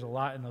 there's a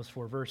lot in those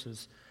 4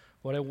 verses.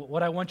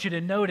 What I want you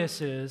to notice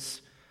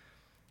is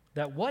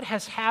that what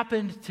has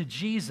happened to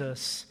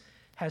Jesus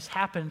has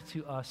happened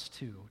to us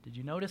too. Did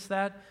you notice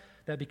that?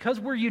 that because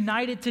we're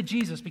united to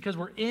Jesus, because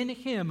we're in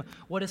him,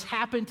 what has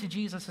happened to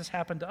Jesus has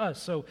happened to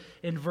us. So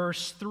in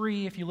verse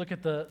 3, if you look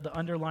at the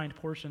underlined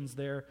portions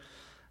there,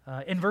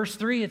 in verse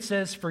 3 it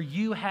says, "For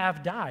you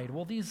have died."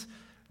 Well,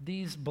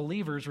 these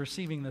believers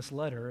receiving this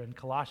letter in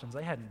Colossians,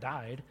 they hadn't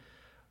died,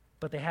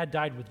 but they had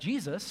died with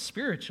Jesus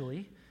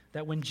spiritually.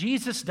 That when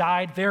Jesus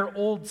died, their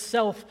old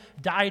self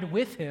died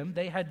with him.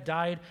 They had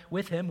died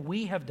with him.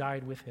 We have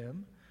died with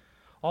him.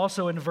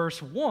 Also in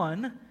verse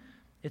 1,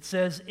 it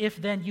says, "If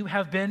then you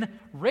have been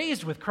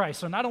raised with Christ."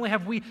 So not only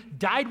have we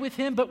died with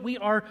him, but we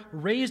are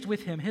raised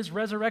with him. His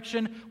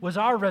resurrection was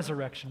our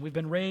resurrection. We've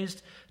been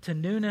raised to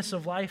newness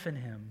of life in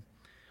him.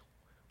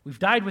 We've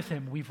died with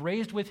him. We've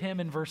raised with him.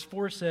 And verse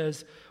 4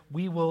 says,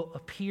 we will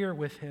appear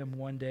with him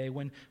one day.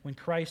 When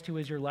Christ, who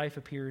is your life,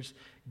 appears,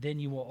 then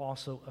you will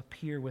also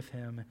appear with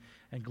him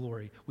in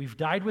glory. We've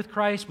died with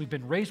Christ. We've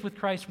been raised with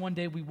Christ. One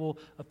day we will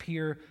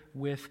appear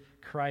with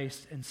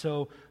Christ. And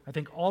so I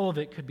think all of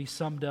it could be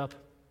summed up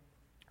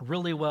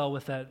really well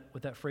with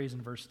that phrase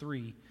in verse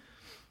 3.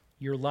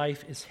 Your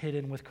life is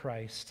hidden with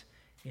Christ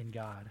in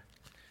God.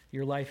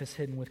 Your life is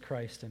hidden with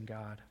Christ in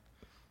God.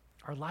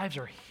 Our lives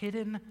are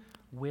hidden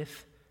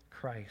with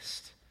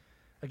Christ.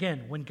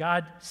 Again, when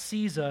God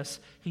sees us,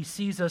 he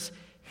sees us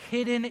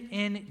hidden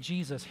in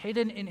Jesus,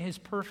 hidden in his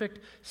perfect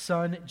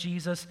Son,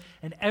 Jesus.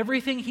 And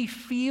everything he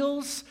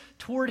feels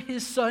toward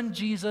his Son,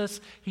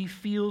 Jesus, he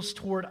feels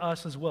toward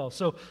us as well.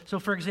 So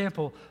for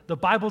example, the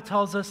Bible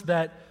tells us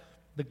that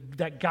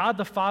God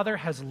the Father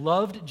has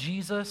loved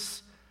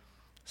Jesus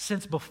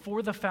since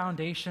before the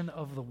foundation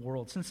of the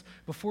world, since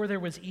before there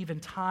was even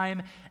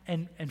time.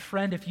 And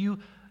friend, if you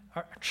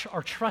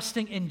are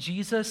trusting in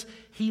Jesus,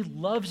 he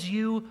loves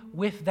you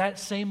with that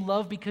same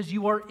love because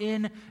you are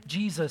in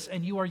Jesus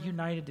and you are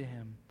united to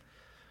him.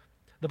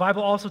 The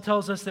Bible also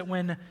tells us that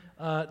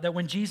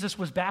when Jesus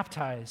was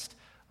baptized,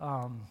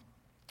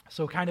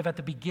 so kind of at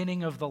the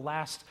beginning of the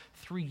last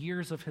 3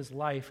 years of his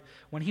life,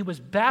 when he was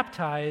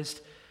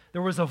baptized,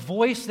 there was a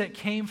voice that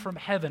came from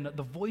heaven,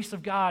 the voice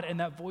of God, and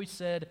that voice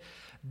said,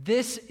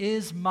 "This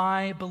is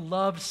my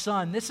beloved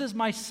Son. This is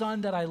my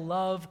Son that I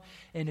love,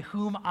 in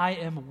whom I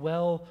am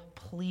well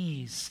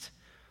pleased."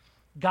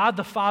 God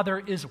the Father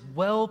is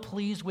well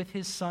pleased with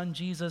his Son,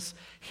 Jesus.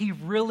 He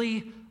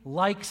really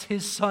likes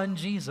his Son,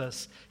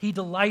 Jesus. He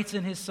delights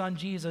in his Son,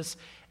 Jesus.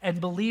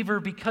 And believer,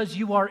 because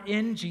you are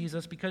in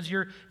Jesus, because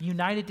you're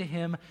united to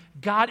him,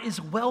 God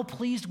is well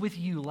pleased with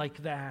you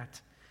like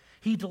that.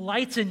 He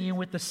delights in you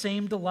with the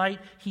same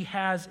delight he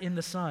has in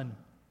the Son.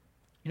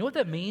 You know what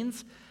that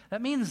means?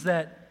 That means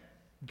that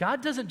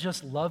God doesn't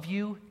just love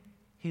you,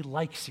 he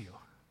likes you.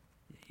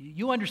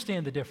 You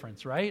understand the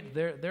difference, right?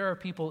 There are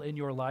people in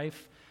your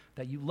life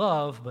that you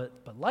love,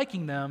 but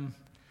liking them,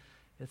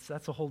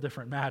 that's a whole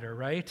different matter,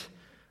 right?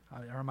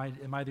 Or am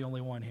I the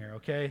only one here,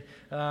 okay?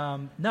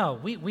 No,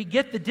 we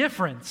get the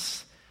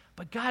difference,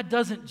 but God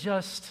doesn't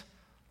just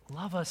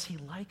love us, he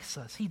likes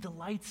us. He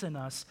delights in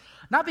us,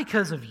 not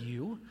because of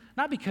you,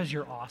 not because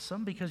you're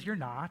awesome, because you're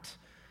not.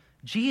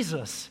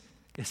 Jesus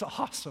is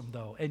awesome,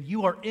 though, and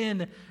you are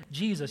in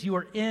Jesus. You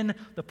are in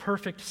the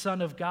perfect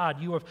Son of God.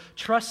 You have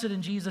trusted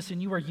in Jesus,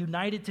 and you are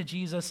united to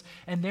Jesus,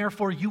 and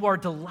therefore you are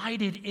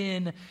delighted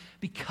in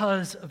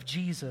because of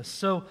Jesus.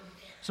 So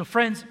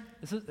friends,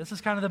 this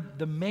is kind of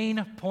the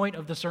main point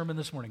of the sermon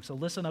this morning, so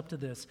listen up to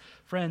this.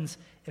 Friends,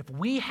 if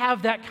we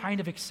have that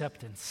kind of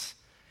acceptance,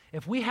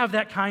 if we have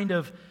that kind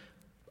of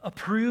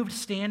approved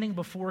standing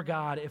before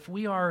God, if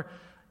we are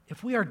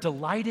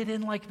delighted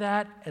in like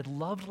that and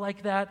loved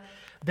like that,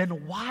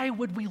 then why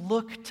would we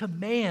look to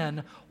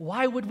man?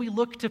 Why would we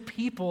look to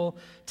people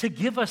to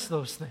give us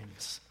those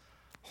things?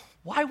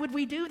 Why would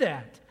we do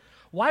that?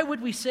 Why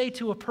would we say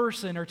to a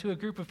person or to a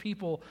group of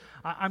people,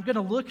 I'm going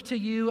to look to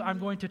you, I'm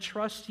going to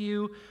trust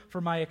you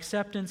for my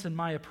acceptance and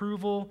my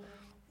approval?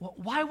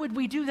 Why would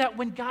we do that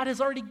when God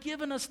has already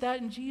given us that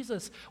in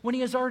Jesus? When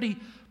he has already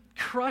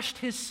crushed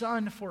his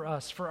Son for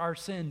us, for our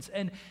sins,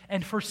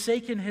 and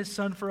forsaken his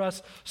Son for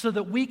us so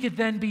that we could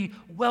then be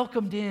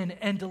welcomed in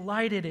and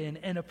delighted in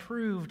and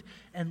approved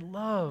and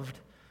loved.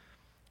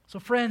 So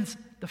friends,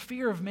 the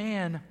fear of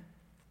man,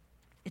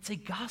 it's a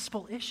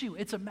gospel issue.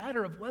 It's a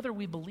matter of whether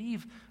we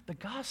believe the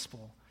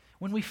gospel.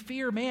 When we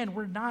fear man,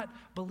 we're not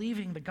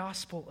believing the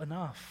gospel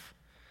enough.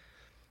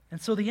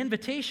 And so the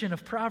invitation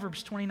of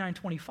Proverbs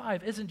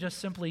 29:25 isn't just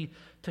simply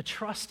to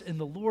trust in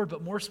the Lord,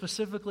 but more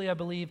specifically, I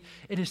believe,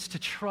 it is to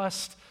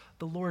trust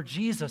the Lord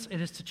Jesus.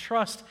 It is to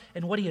trust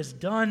in what he has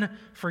done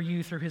for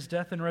you through his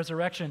death and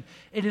resurrection.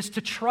 It is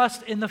to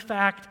trust in the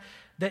fact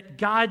that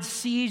God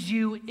sees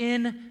you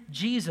in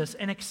Jesus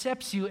and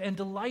accepts you and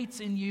delights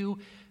in you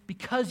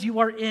because you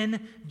are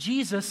in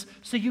Jesus,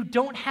 so you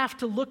don't have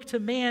to look to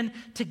man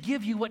to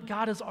give you what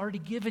God has already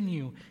given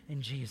you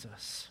in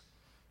Jesus.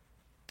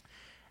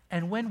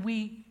 And when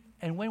we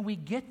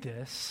get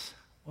this,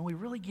 when we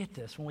really get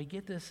this, when we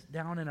get this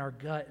down in our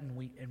gut and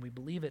we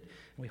believe it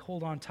and we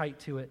hold on tight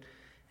to it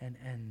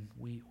and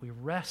we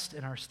rest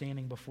in our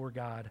standing before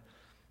God,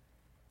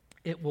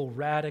 it will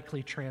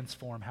radically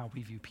transform how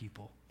we view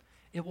people.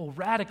 It will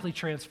radically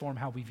transform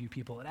how we view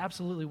people. It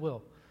absolutely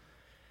will.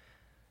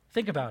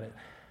 Think about it.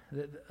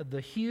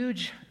 The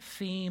huge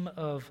theme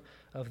of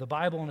the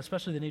Bible, and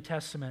especially the New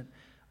Testament,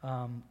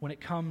 when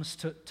it comes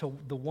to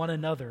the one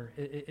another,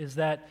 is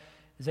that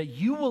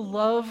you will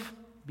love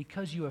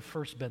because you have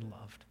first been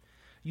loved.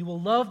 You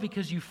will love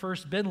because you've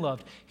first been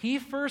loved. He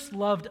first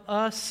loved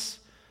us,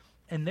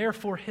 and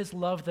therefore his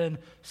love then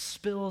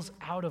spills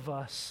out of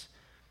us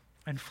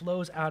and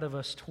flows out of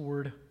us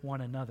toward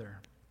one another.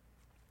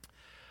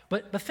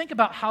 But think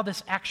about how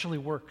this actually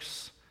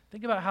works.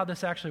 Think about how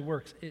this actually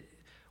works.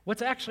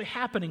 What's actually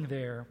happening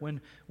there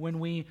when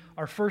we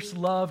are first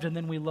loved and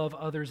then we love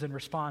others in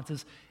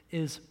response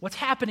is what's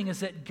happening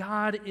is that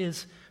God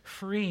is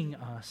freeing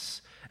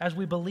us. As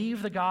we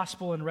believe the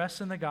gospel and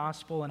rest in the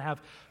gospel and have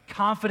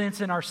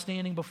confidence in our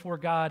standing before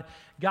God,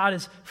 God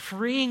is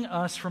freeing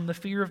us from the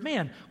fear of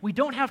man. We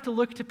don't have to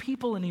look to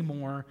people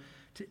anymore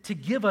to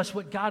give us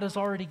what God has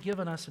already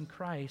given us in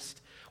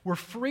Christ. We're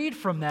freed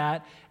from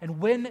that,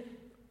 and when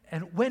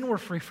we're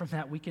free from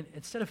that, we can,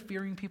 instead of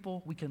fearing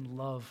people, we can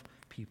love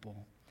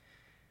people.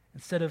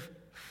 Instead of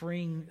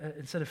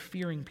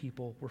fearing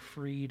people, we're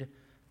freed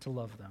to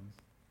love them.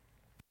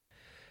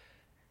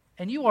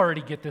 And you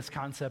already get this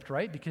concept,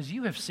 right? Because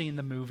you have seen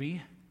the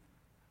movie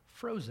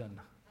Frozen.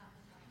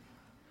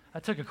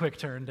 That took a quick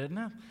turn, didn't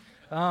it?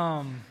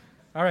 All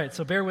right,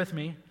 so bear with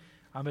me.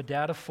 I'm a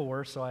dad of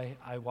 4, so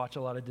I watch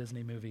a lot of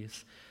Disney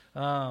movies.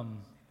 I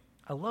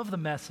love the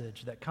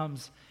message that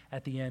comes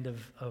at the end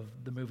of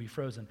the movie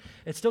Frozen.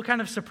 It still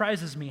kind of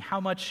surprises me how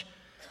much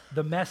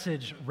the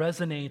message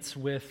resonates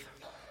with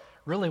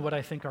really what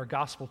I think are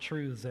gospel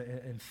truths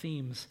and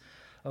themes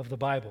of the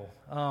Bible.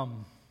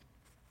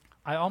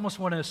 I almost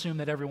want to assume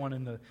that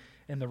everyone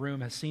in the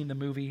room has seen the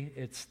movie.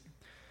 It's,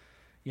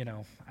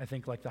 I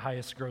think like the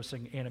highest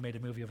grossing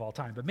animated movie of all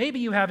time. But maybe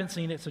you haven't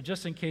seen it, so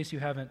just in case you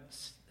haven't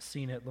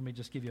seen it, let me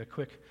just give you a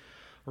quick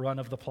run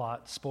of the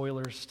plot.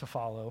 Spoilers to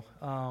follow.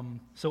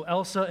 So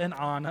Elsa and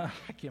Anna,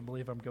 I can't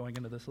believe I'm going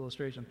into this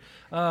illustration.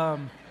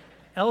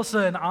 Elsa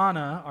and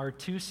Anna are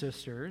 2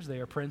 sisters. They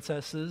are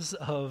princesses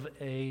of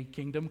a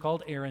kingdom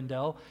called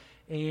Arendelle.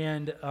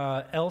 And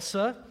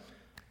Elsa,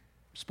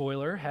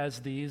 spoiler,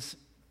 has these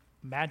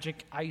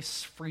magic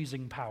ice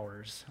freezing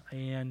powers.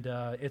 And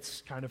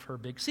it's kind of her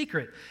big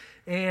secret.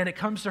 And it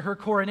comes to her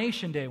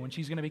coronation day when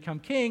she's going to become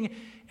king,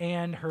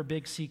 and her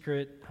big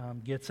secret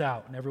gets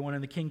out. And everyone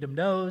in the kingdom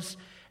knows.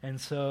 And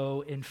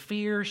so in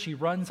fear, she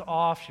runs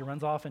off. She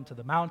runs off into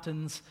the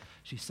mountains.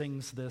 She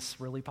sings this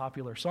really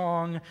popular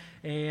song.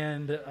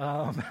 And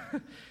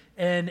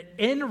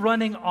in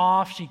running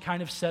off, she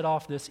kind of set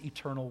off this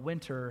eternal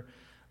winter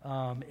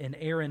in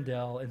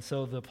Arendelle. And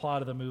so the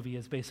plot of the movie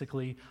is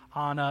basically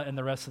Anna and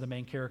the rest of the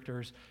main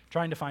characters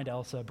trying to find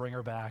Elsa, bring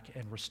her back,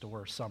 and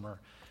restore summer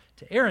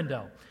to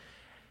Arendelle.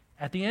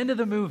 At the end of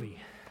the movie,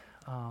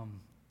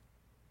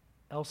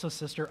 Elsa's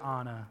sister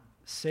Anna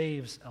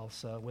saves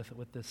Elsa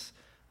with this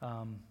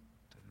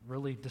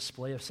really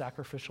display of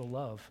sacrificial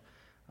love.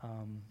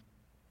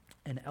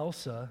 And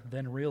Elsa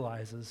then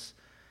realizes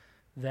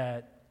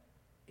that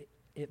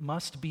it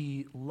must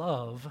be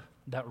love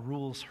that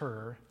rules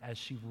her as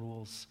she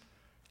rules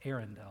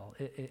Arendelle.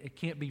 It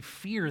can't be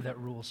fear that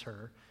rules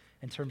her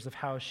in terms of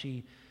how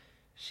she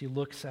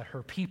looks at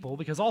her people,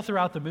 because all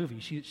throughout the movie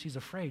she's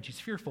afraid, she's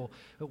fearful.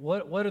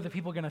 What are the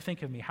people going to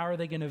think of me? How are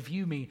they going to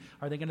view me?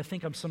 Are they going to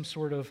think I'm some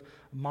sort of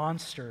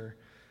monster?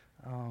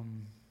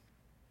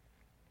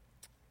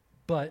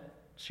 But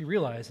she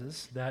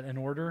realizes that in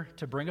order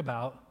to bring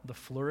about the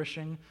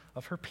flourishing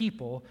of her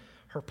people,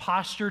 her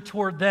posture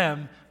toward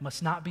them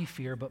must not be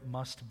fear, but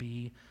must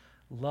be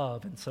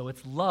love. And so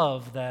it's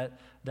love that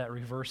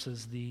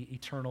reverses the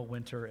eternal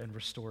winter and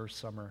restores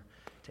summer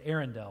to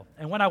Arendelle.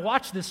 And when I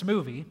watch this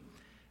movie,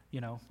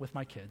 with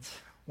my kids,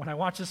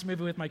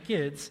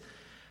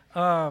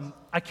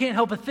 I can't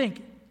help but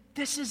think,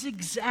 this is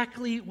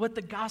exactly what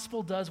the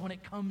gospel does when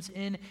it comes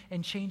in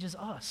and changes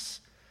us.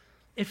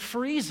 It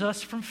frees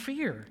us from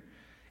fear.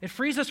 It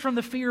frees us from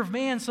the fear of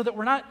man so that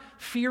we're not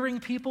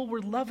fearing people, we're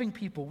loving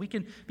people. We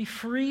can be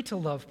free to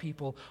love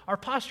people. Our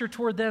posture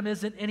toward them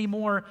isn't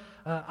anymore,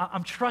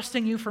 I'm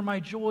trusting you for my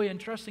joy and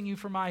trusting you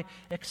for my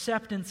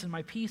acceptance and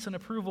my peace and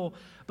approval,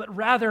 but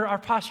rather our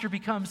posture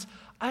becomes,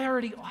 I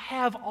already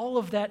have all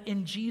of that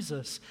in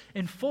Jesus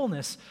in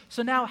fullness.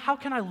 So now how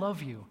can I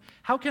love you?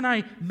 How can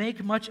I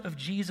make much of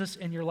Jesus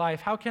in your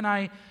life? How can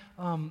I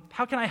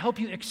help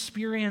you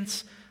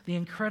experience the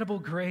incredible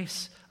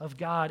grace of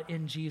God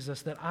in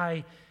Jesus that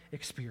I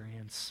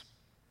experience?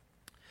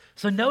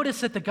 So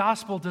notice that the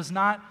gospel does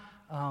not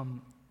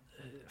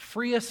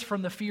free us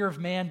from the fear of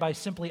man by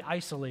simply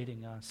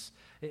isolating us.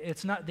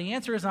 It's not, the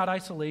answer is not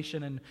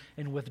isolation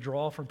and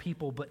withdrawal from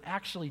people, but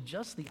actually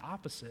just the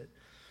opposite.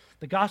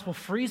 The gospel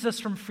frees us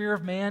from fear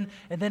of man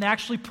and then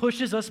actually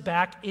pushes us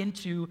back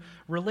into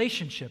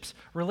relationships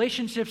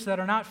that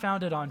are not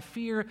founded on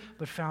fear,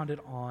 but founded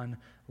on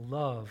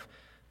love,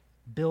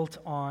 built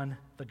on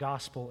the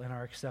gospel and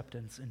our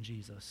acceptance in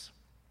Jesus.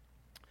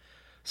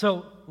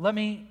 So let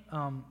me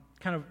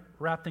kind of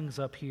wrap things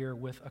up here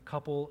with a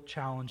couple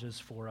challenges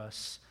for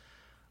us.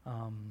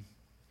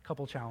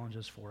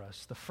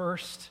 The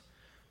first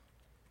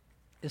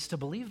is to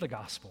believe the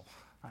gospel.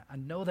 I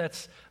know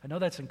that's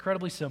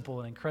incredibly simple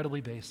and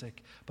incredibly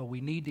basic, but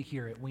we need to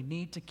hear it. We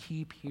need to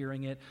keep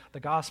hearing it.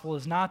 The gospel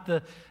is not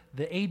the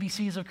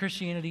ABCs of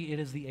Christianity, it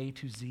is the A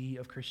to Z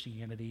of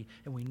Christianity,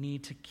 and we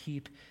need to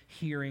keep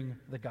hearing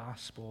the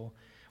gospel.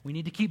 We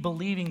need to keep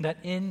believing that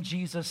in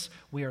Jesus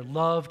we are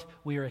loved,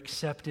 we are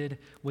accepted,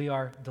 we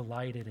are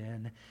delighted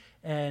in.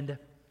 And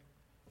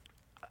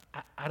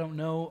I don't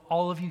know,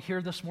 all of you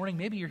here this morning,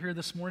 maybe you're here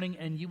this morning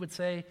and you would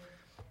say,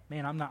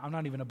 man, I'm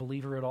not even a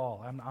believer at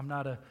all. I'm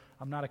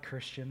not a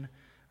Christian.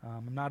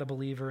 I'm not a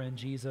believer in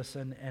Jesus.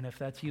 And if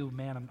that's you,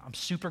 man, I'm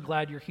super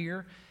glad you're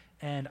here.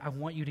 And I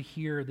want you to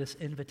hear this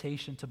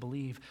invitation to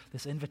believe,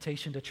 this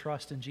invitation to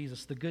trust in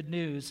Jesus. The good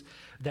news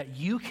that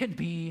you can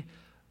be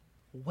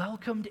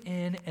welcomed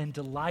in and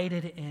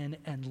delighted in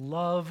and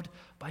loved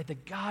by the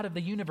God of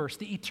the universe,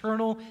 the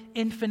eternal,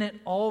 infinite,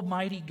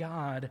 almighty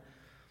God.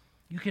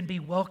 You can be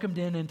welcomed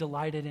in and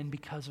delighted in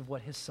because of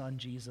what his son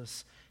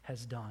Jesus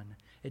has done.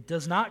 It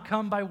does not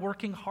come by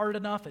working hard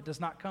enough. It does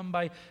not come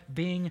by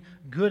being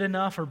good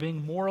enough or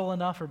being moral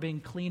enough or being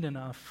clean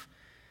enough.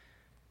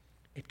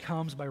 It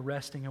comes by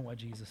resting in what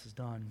Jesus has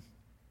done.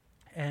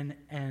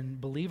 And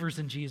believers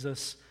in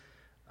Jesus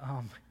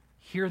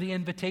hear the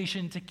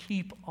invitation to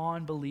keep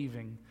on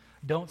believing.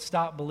 Don't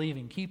stop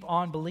believing. Keep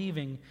on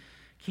believing.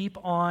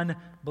 Keep on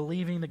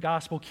believing the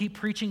gospel. Keep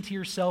preaching to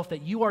yourself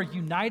that you are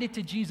united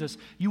to Jesus.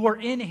 You are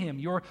in him.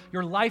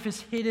 Your life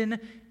is hidden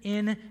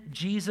in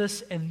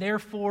Jesus, and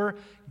therefore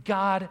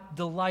God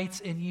delights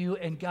in you,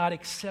 and God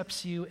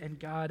accepts you, and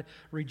God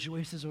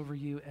rejoices over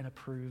you and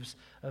approves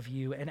of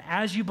you. And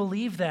as you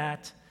believe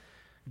that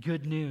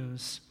good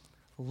news,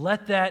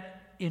 let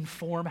that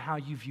inform how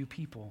you view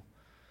people.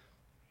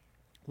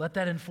 Let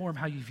that inform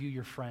how you view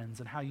your friends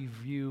and how you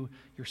view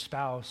your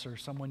spouse or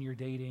someone you're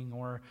dating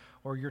or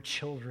your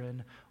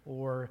children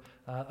or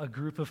a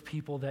group of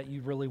people that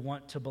you really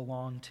want to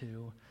belong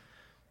to.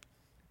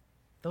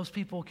 Those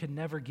people can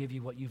never give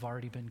you what you've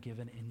already been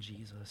given in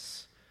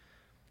Jesus.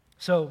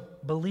 So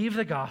believe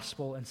the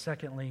gospel, and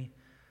secondly,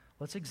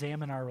 let's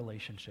examine our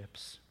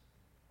relationships.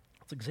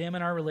 Let's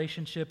examine our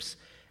relationships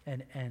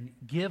and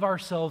give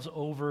ourselves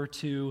over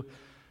to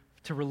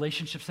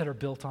relationships that are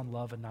built on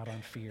love and not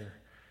on fear.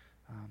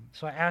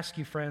 So I ask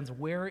you, friends,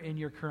 where in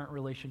your current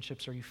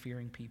relationships are you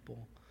fearing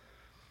people?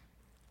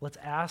 Let's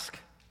ask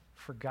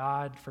for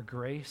God for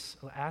grace.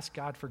 Ask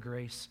God for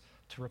grace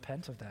to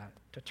repent of that,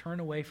 to turn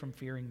away from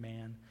fearing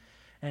man.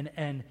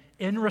 And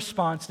in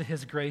response to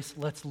his grace,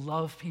 let's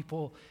love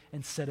people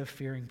instead of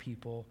fearing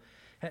people.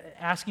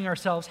 Asking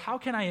ourselves, how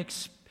can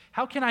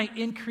I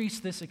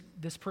increase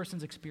this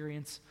person's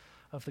experience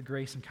of the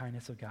grace and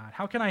kindness of God?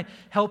 How can I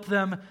help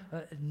them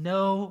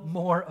know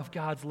more of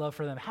God's love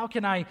for them? How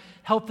can I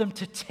help them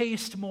to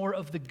taste more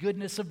of the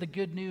goodness of the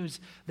good news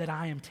that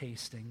I am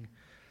tasting?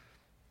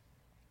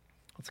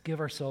 Let's give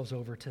ourselves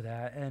over to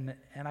that.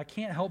 And I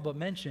can't help but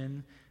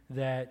mention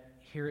that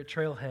here at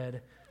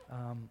Trailhead,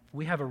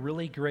 we have a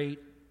really great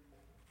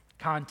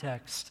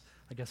context,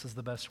 I guess is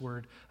the best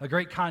word, a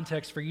great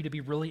context for you to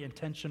be really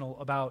intentional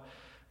about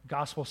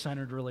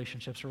gospel-centered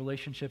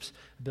relationships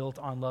built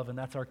on love, and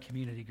that's our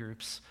community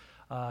groups.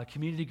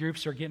 Community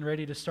groups are getting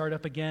ready to start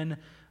up again.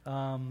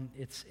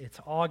 It's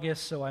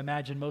August, so I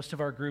imagine most of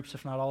our groups,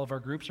 if not all of our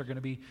groups, are going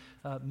to be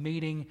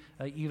meeting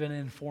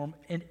even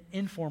in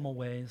informal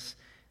ways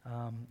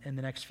in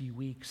the next few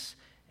weeks.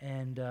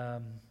 And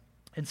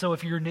so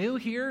if you're new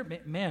here,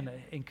 man,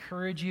 I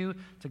encourage you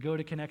to go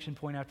to Connection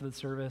Point after the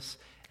service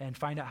and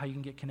find out how you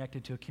can get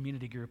connected to a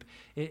community group.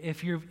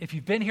 If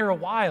you've been here a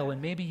while and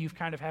maybe you've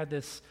kind of had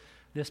this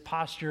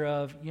posture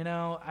of,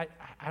 I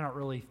don't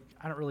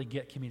really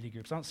get community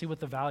groups. I don't see what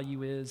the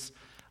value is.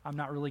 I'm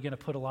not really going to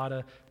put a lot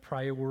of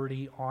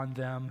priority on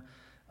them.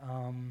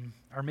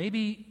 Or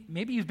maybe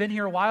you've been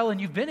here a while and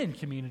you've been in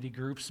community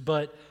groups,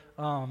 but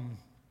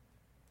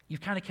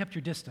you've kind of kept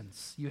your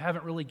distance. You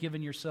haven't really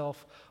given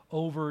yourself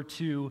over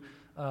to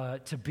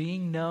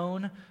being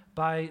known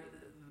by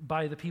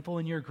the people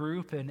in your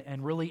group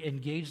and really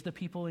engage the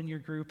people in your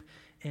group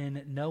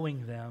in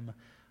knowing them.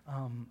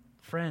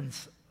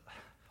 Friends,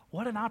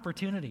 what an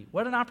opportunity.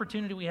 What an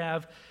opportunity we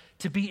have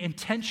to be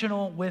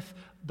intentional with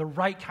the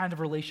right kind of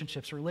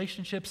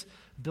relationships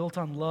built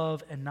on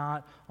love and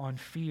not on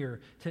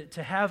fear.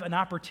 To have an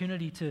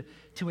opportunity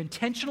to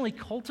intentionally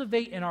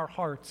cultivate in our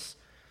hearts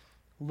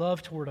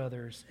love toward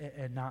others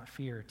and not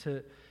fear.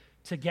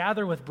 To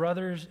gather with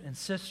brothers and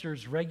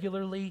sisters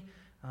regularly,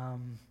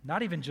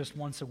 not even just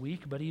once a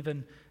week, but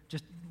even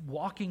just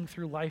walking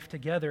through life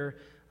together,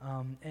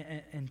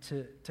 and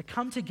to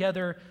come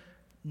together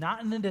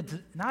not in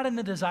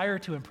a desire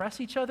to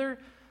impress each other,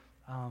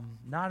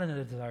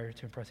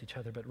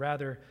 but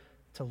rather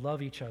to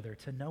love each other,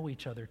 to know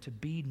each other, to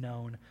be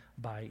known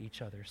by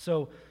each other.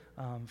 So,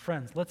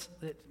 friends,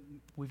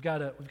 we've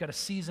got a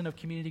season of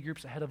community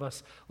groups ahead of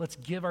us. Let's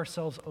give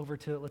ourselves over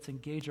to it. Let's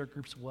engage our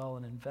groups well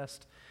and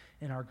invest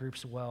in our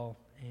groups well,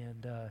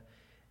 and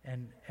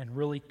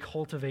really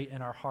cultivate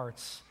in our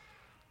hearts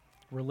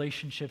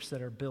relationships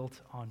that are built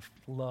on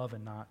love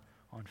and not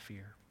on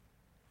fear.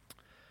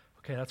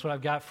 Okay, that's what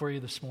I've got for you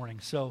this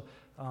morning. So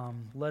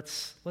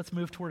let's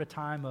move toward a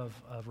time of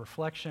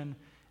reflection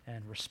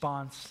and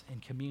response and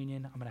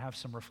communion. I'm going to have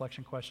some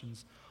reflection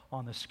questions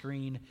on the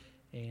screen,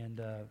 and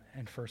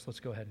first, let's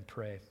go ahead and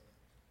pray.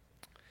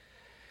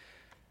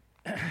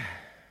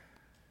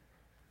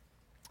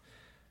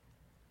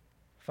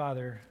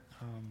 Father,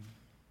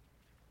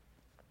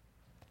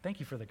 thank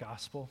you for the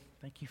gospel.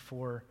 Thank you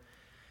for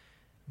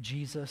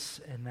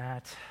Jesus, and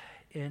that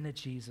in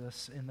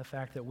Jesus, in the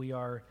fact that we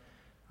are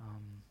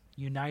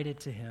united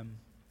to him,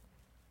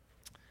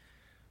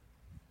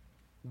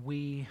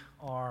 we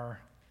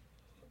are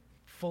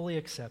fully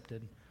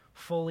accepted,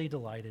 fully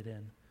delighted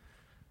in.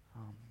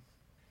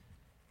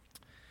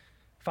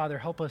 Father,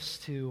 help us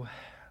to,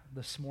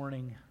 this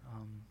morning,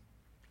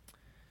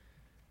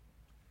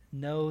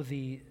 know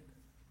the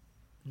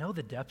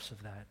depths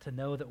of that, to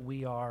know that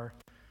we are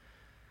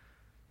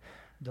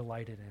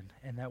delighted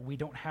in, and that we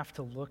don't have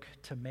to look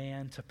to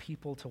man, to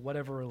people, to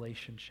whatever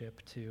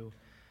relationship to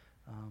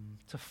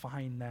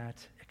find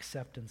that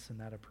acceptance and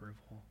that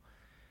approval.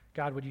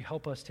 God, would you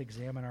help us to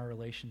examine our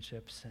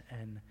relationships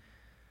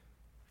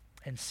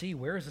and see,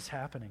 where is this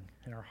happening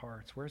in our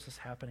hearts? Where is this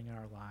happening in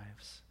our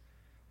lives?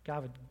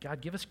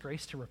 God, give us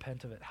grace to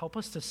repent of it. Help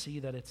us to see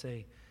that it's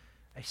a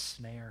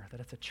snare, that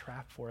it's a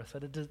trap for us,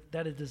 that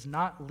it does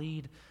not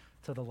lead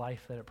to the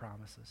life that it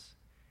promises.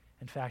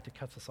 In fact, it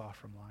cuts us off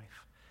from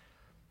life.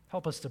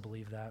 Help us to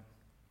believe that.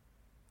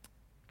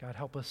 God,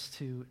 help us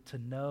to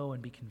know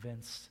and be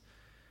convinced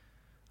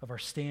of our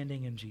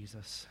standing in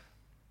Jesus,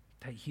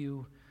 that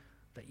you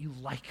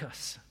like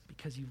us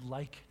because you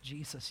like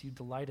Jesus. You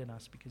delight in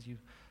us because you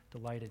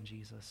delight in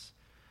Jesus.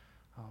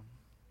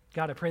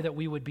 God, I pray that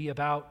we would be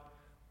about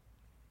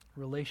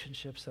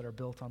relationships that are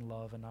built on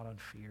love and not on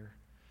fear.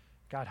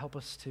 God, help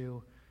us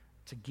to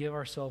give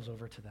ourselves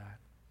over to that.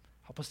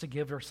 Help us to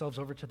give ourselves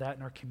over to that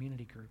in our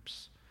community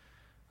groups,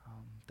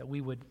 that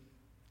we would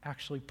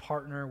actually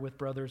partner with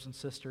brothers and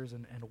sisters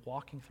and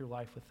walking through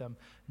life with them,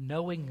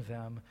 knowing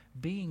them,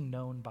 being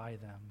known by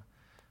them.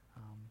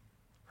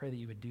 Pray that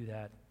you would do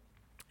that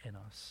in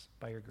us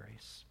by your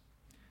grace.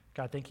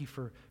 God, thank you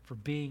for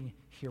being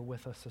here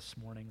with us this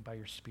morning by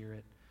your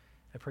Spirit.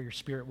 I pray your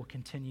Spirit will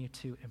continue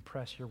to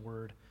impress your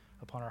word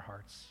upon our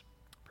hearts.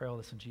 I pray all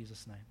this in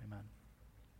Jesus' name. Amen.